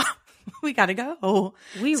as I thought. We gotta go.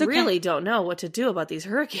 We really don't know what to do about these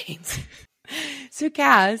hurricanes. So,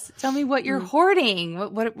 Cass, tell me what you're hoarding.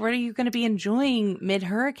 What are you going to be enjoying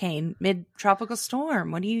mid-hurricane, mid-tropical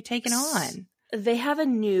storm? What are you taking on? They have a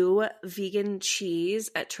new vegan cheese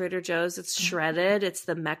at Trader Joe's. It's shredded. It's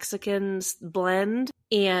the Mexican blend,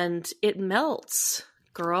 and it melts.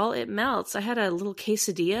 Girl, it melts. I had a little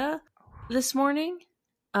quesadilla this morning.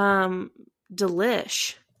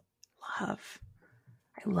 Delish. I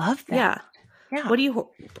love that. Yeah. What do you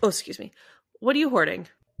excuse me. What are you hoarding?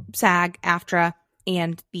 SAG, AFTRA,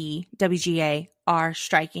 and the WGA are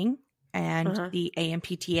striking, and the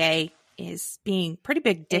AMPTA is being pretty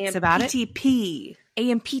big dicks about it. AMPTP.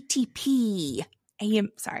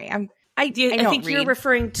 Sorry, I think you're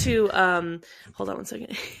referring to hold on one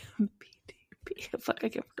second. Fuck, I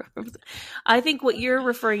can't remember. I think what you're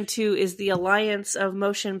referring to is the Alliance of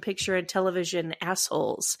Motion Picture and Television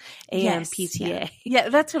Assholes, AMPTA. Yeah,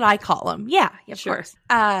 that's what I call them. Yeah, of course.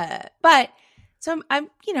 But so I'm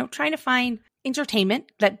trying to find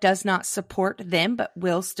entertainment that does not support them, but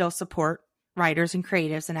will still support writers and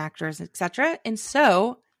creatives and actors, etc. And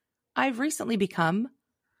so I've recently become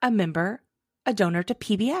a member a donor to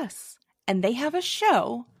PBS, and they have a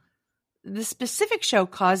show. The specific show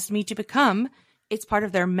caused me to become, it's part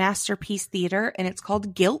of their Masterpiece Theater, and it's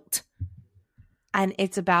called Guilt. And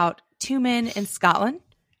it's about two men in Scotland,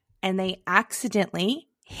 and they accidentally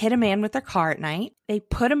hit a man with their car at night. They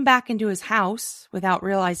put him back into his house without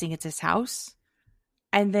realizing it's his house,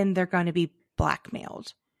 and then they're going to be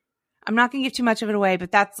blackmailed. I'm not going to give too much of it away,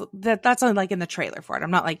 but that's on, like, in the trailer for it.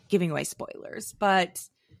 I'm not, like, giving away spoilers, but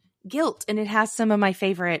Guilt, and it has some of my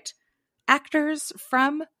favorite actors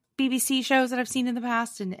from BBC shows that I've seen in the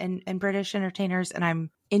past and British entertainers, and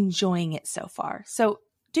I'm enjoying it so far. So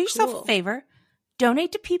do yourself a favor,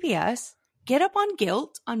 donate to PBS, get up on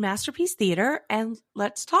Guilt on Masterpiece Theater, and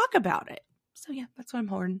let's talk about it. So yeah, that's what I'm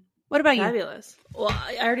hoarding. What about you? Fabulous. Well,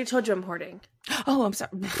 I already told you I'm hoarding. Oh, I'm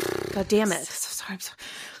sorry. God damn it. So sorry. I'm sorry.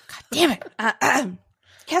 God damn it.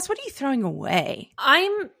 Cass, what are you throwing away?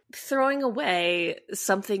 I'm throwing away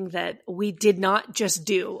something that we did not just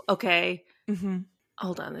do, okay? Mm-hmm.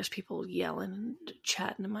 Hold on, there's people yelling and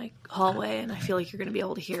chatting in my hallway, and I feel like you're going to be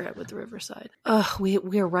able to hear it with the Riverside. Ugh,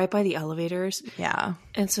 we are right by the elevators. Yeah.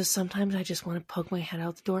 And so sometimes I just want to poke my head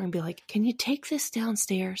out the door and be like, can you take this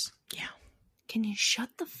downstairs? Yeah. Can you shut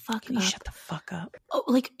the fuck up? Can you shut the fuck up? Oh,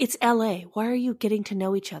 like, it's LA. Why are you getting to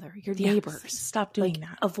know each other? You're neighbors. Stop doing like,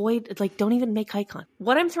 that. Avoid, like, don't even make eye contact.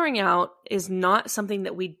 What I'm throwing out is not something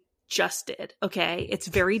that we just did, okay? It's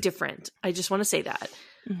very different. I just want to say that.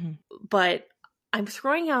 Mm-hmm. But I'm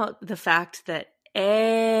throwing out the fact that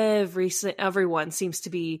everyone seems to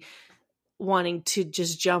be wanting to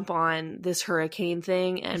just jump on this hurricane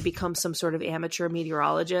thing and become some sort of amateur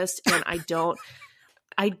meteorologist. And I don't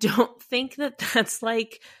think that that's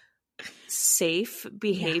like safe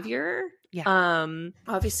behavior. Yeah.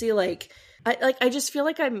 Obviously, I just feel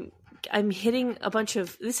like I'm hitting a bunch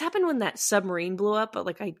of, this happened when that submarine blew up, but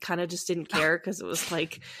like I kind of just didn't care because it was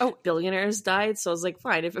like billionaires died. So I was like,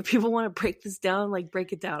 fine, if people want to break this down, like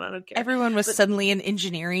break it down. I don't care. Everyone was suddenly an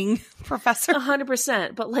engineering professor.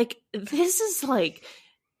 100%. But like, this is like,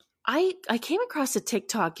 I came across a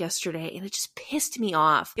TikTok yesterday and it just pissed me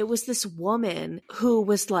off. It was this woman who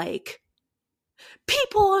was like,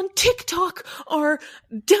 people on TikTok are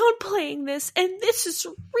downplaying this and this is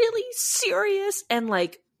really serious. And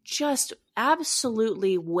like, just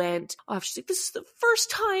absolutely went off. She's like, this is the first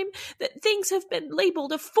time that things have been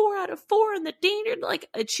labeled a 4 out of 4 and the danger. Like,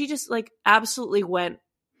 she just like absolutely went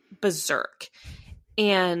berserk.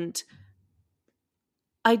 And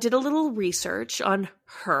I did a little research on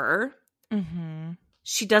her. Mm-hmm.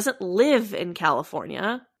 She doesn't live in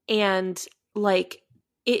California. And like,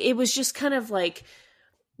 it was just kind of like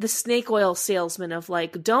the snake oil salesman of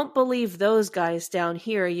like, don't believe those guys down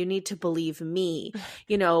here. You need to believe me.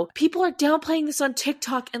 You know, people are downplaying this on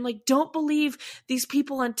TikTok and like, don't believe these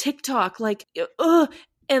people on TikTok. Like,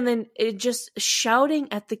 and then it just shouting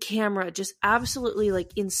at the camera, just absolutely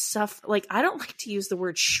like like, I don't like to use the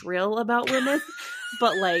word shrill about women,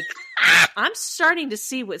 but like, I'm starting to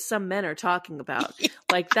see what some men are talking about.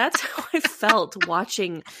 Like, that's how I felt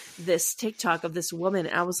watching this TikTok of this woman.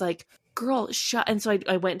 I was like, girl, shut. And so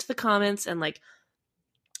I went to the comments and like,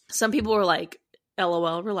 some people were like,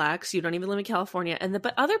 LOL, relax. You don't even live in California.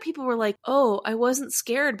 But other people were like, oh, I wasn't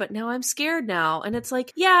scared, but now I'm scared now. And it's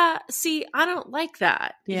like, yeah, see, I don't like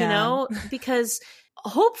that, you know, because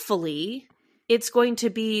hopefully it's going to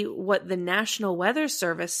be what the National Weather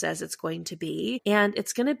Service says it's going to be. And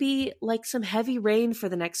it's going to be like some heavy rain for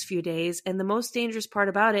the next few days. And the most dangerous part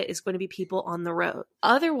about it is going to be people on the road.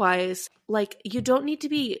 Otherwise, like, you don't need to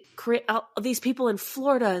be these people in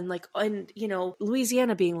Florida and like, and you know,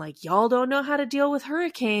 Louisiana being like, y'all don't know how to deal with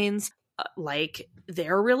hurricanes. Like,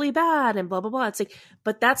 they're really bad and blah, blah, blah. It's like,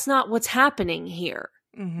 but that's not what's happening here.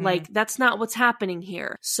 Mm-hmm. Like, that's not what's happening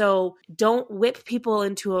here. So don't whip people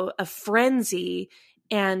into a frenzy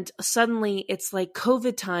and suddenly it's like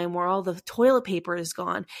COVID time where all the toilet paper is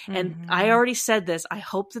gone. Mm-hmm. And I already said this. I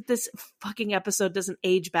hope that this fucking episode doesn't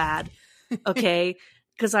age bad. Okay.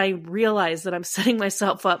 Because I realize that I'm setting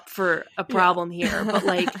myself up for a problem here. But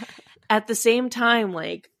like, at the same time,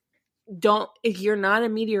 like, if you're not a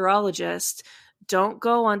meteorologist, don't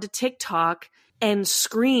go onto TikTok and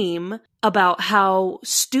scream about how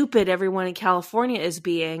stupid everyone in California is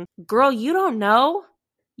being. Girl, you don't know.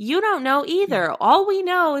 You don't know either. All we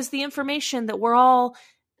know is the information that we're all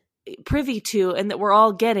privy to and that we're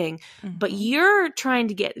all getting. Mm-hmm. But you're trying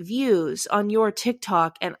to get views on your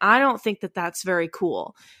TikTok, and I don't think that that's very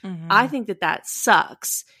cool. Mm-hmm. I think that that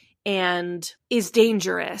sucks and is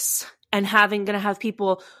dangerous and going to have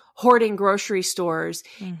people hoarding grocery stores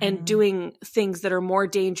and doing things that are more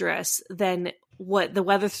dangerous than what the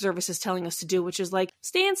weather service is telling us to do, which is like,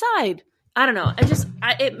 stay inside, I don't know.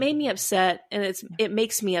 It made me upset, and it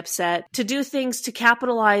makes me upset to do things to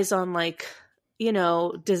capitalize on, like, you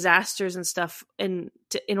know, disasters and stuff in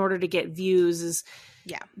order to get views is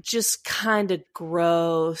just kind of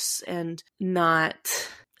gross and not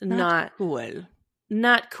cool.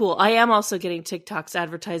 Not cool. I am also getting TikToks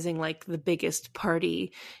advertising like the biggest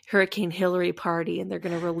party, Hurricane Hillary party, and they're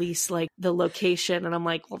going to release like the location. And I'm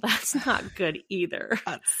like, well, that's not good either.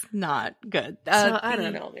 That's not good. So I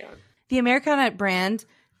don't know, man. The Americana brand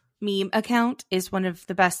meme account is one of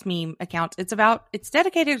the best meme accounts. It's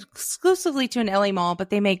dedicated exclusively to an LA mall, but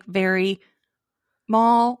they make very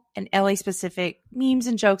mall and LA specific memes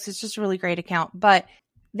and jokes. It's just a really great account. But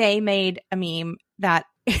they made a meme that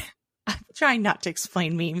I'm trying not to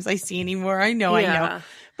explain memes I see anymore. I know.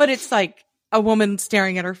 But it's like a woman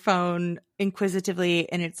staring at her phone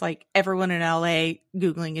inquisitively, and it's like everyone in LA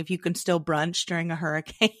Googling if you can still brunch during a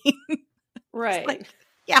hurricane. Right. Like,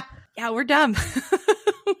 yeah, we're dumb.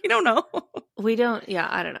 We don't know. We don't. Yeah,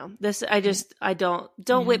 I don't know. I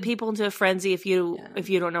don't whip people into a frenzy if you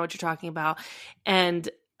don't know what you're talking about. And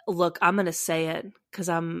look, I'm going to say it because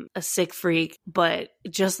I'm a sick freak, but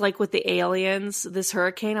just like with the aliens, this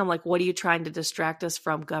hurricane, I'm like, what are you trying to distract us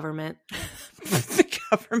from, government? The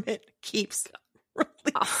government keeps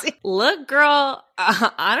releasing. Look, girl,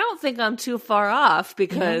 I don't think I'm too far off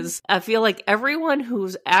because I feel like everyone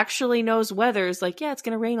who's actually knows weather is like, yeah, it's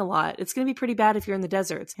going to rain a lot. It's going to be pretty bad if you're in the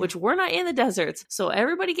deserts, which we're not in the deserts. So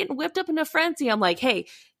everybody getting whipped up in a frenzy. I'm like, hey,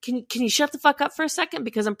 can you shut the fuck up for a second?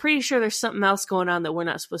 Because I'm pretty sure there's something else going on that we're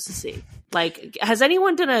not supposed to see. Like, has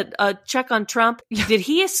anyone done a check on Trump? Did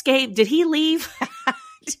he escape? Did he leave?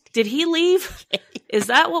 Did he leave? Is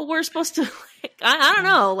that what we're supposed to like? I don't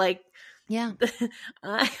know. Like, yeah.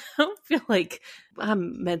 I don't feel like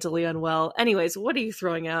I'm mentally unwell. Anyways, what are you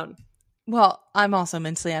throwing out? Well, I'm also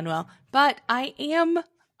mentally unwell, but I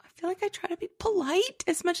feel like I try to be polite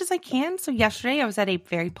as much as I can. So yesterday I was at a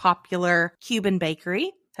very popular Cuban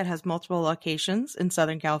bakery that has multiple locations in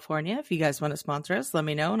Southern California. If you guys want to sponsor us, let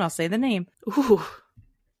me know and I'll say the name. Ooh.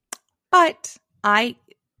 But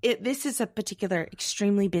this is a particular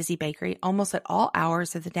extremely busy bakery almost at all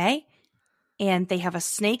hours of the day. And they have a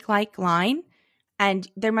snake-like line, and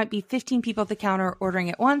there might be 15 people at the counter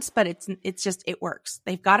ordering at once, but it works.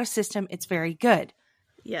 They've got a system. It's very good.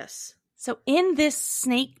 Yes. So in this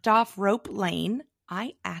snaked off rope lane,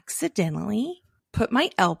 I accidentally put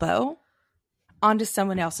my elbow onto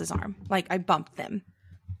someone else's arm. Like I bumped them.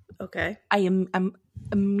 Okay. I'm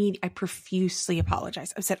profusely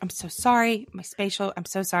apologize. I said, I'm so sorry. My spatial, I'm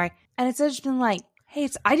so sorry. And it's just been like, hey,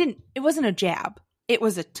 it wasn't a jab. It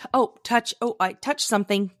was a touch. Oh, I touched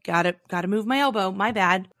something. Gotta move my elbow. My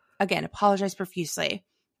bad. Again, apologize profusely.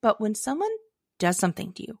 But when someone does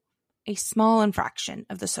something to you, a small infraction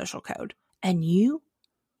of the social code, and you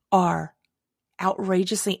are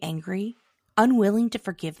outrageously angry, unwilling to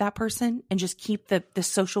forgive that person, and just keep the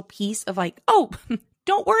social peace of like, oh,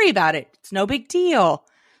 don't worry about it. It's no big deal.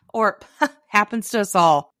 Or happens to us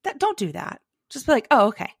all. Don't do that. Just be like, oh,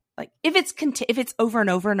 okay. Like if it's over and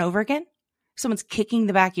over and over again, someone's kicking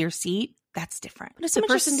the back of your seat, that's different. But if the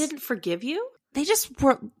person didn't forgive you?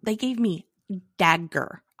 They gave me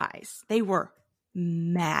dagger eyes. They were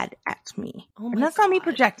mad at me. Oh my and that's God. not me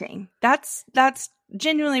projecting. That's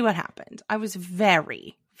genuinely what happened. I was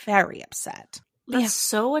very, very upset. That's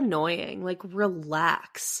so annoying. Like,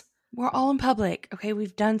 relax. We're all in public. Okay,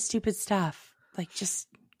 we've done stupid stuff. Like, just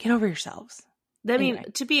get over yourselves. I mean,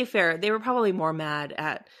 to be fair, they were probably more mad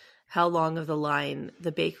at how long of the line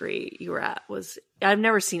the bakery you were at was. I've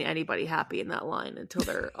never seen anybody happy in that line until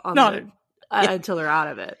they're until they're out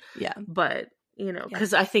of it. Yeah. But,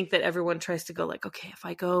 because I think that everyone tries to go like, okay, if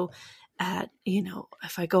I go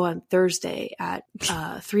on Thursday at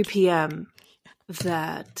 3 p.m.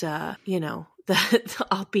 that, that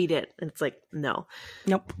I'll beat it. And it's like, no.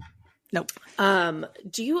 Nope. I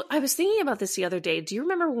was thinking about this the other day. Do you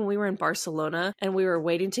remember when we were in Barcelona and we were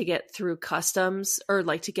waiting to get through customs or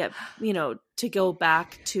like to get, to go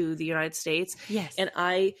back to the United States? Yes. And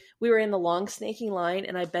we were in the long snaking line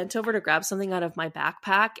and I bent over to grab something out of my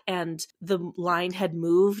backpack and the line had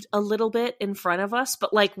moved a little bit in front of us,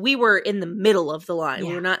 but like we were in the middle of the line. Yeah.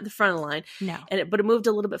 We were not in the front of the line. No. But it moved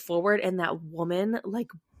a little bit forward and that woman like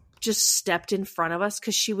just stepped in front of us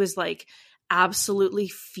because she was like absolutely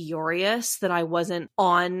furious that I wasn't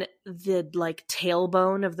on the like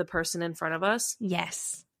tailbone of the person in front of us.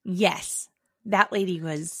 Yes. That lady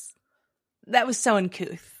was so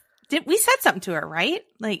uncouth. We said something to her, right?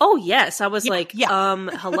 Like, oh yes. I was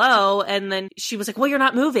hello. And then she was like, well, you're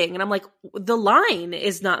not moving. And I'm like, the line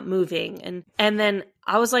is not moving. And then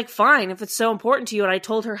I was like, fine, if it's so important to you. And I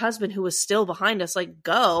told her husband, who was still behind us, like,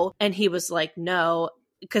 go. And he was like, no,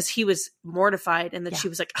 because he was mortified. And then she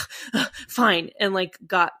was like, fine. And like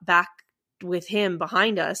got back with him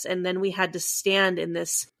behind us. And then we had to stand in the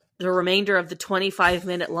remainder of the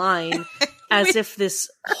 25-minute line as if this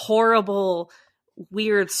horrible,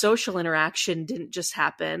 weird social interaction didn't just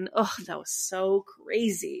happen. Oh, that was so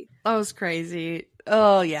crazy. That was crazy.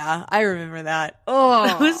 Oh, yeah. I remember that. Oh,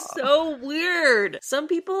 it was so weird. Some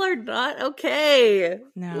people are not okay.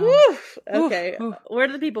 No. Woof. Okay. Oof. Where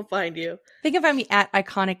do the people find you? They can find me at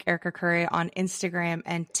Iconic Erica Curry on Instagram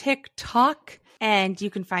and TikTok. And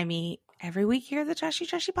you can find me every week here at the Trashy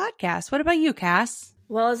Trashy Podcast. What about you, Cass?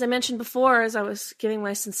 Well, as I mentioned before, as I was giving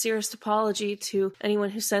my sincerest apology to anyone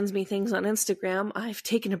who sends me things on Instagram, I've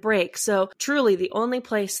taken a break. So truly the only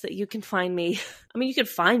place that you can find me, I mean, you can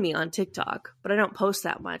find me on TikTok, but I don't post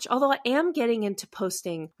that much. Although I am getting into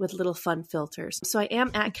posting with little fun filters. So I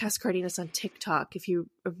am at Cass Cardenas on TikTok if you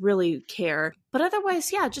really care. But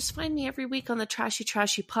otherwise, yeah, just find me every week on the Trashy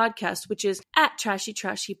Trashy Podcast, which is at Trashy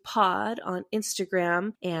Trashy Pod on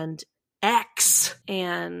Instagram and X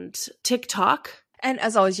and TikTok. And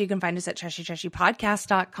as always, you can find us at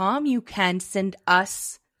trashytrashypodcast.com. You can send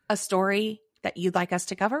us a story that you'd like us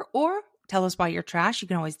to cover or tell us why you're trash. You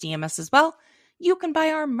can always DM us as well. You can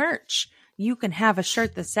buy our merch. You can have a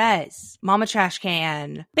shirt that says Mama Trash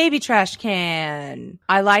Can, Baby Trash Can,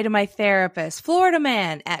 I Lie to My Therapist, Florida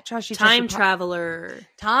Man at Trashy Time Traveler,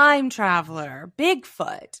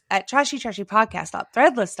 Bigfoot at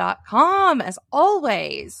trashytrashypodcast.threadless.com. As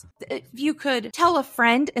always, if you could tell a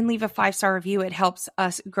friend and leave a 5-star review, it helps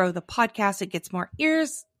us grow the podcast. It gets more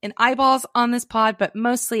ears and eyeballs on this pod, but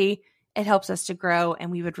mostly it helps us to grow, and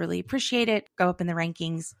we would really appreciate it. Go up in the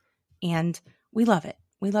rankings, and we love it.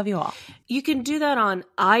 We love you all. You can do that on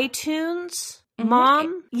iTunes,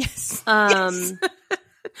 Mom. Yes. Yes.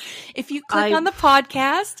 If you click on the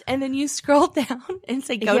podcast and then you scroll down and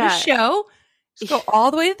say go to show, go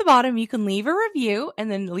all the way to the bottom. You can leave a review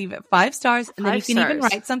and then leave it 5 stars, and then you can even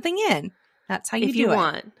write something in. That's how you do it.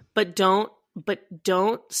 Want. But don't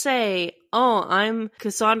say, "Oh, I'm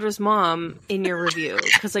Cassandra's mom" in your review,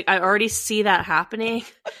 because like I already see that happening.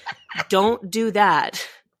 Don't do that.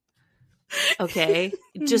 Okay,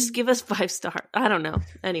 just give us 5 stars. I don't know.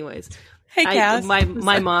 Anyways, hey, Cass.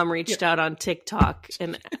 My mom reached out on TikTok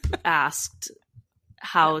and asked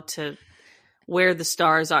where the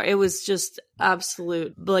stars are. It was just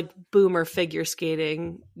absolute like boomer figure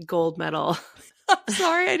skating gold medal. I'm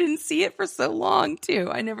sorry, I didn't see it for so long too.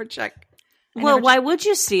 I never checked. Why would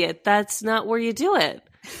you see it? That's not where you do it.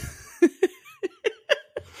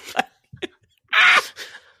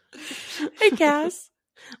 Hey, Cass.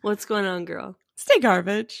 What's going on, girl? Stay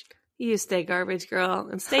garbage. You stay garbage, girl,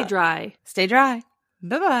 and stay dry. Stay dry.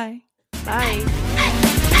 Bye-bye. Bye.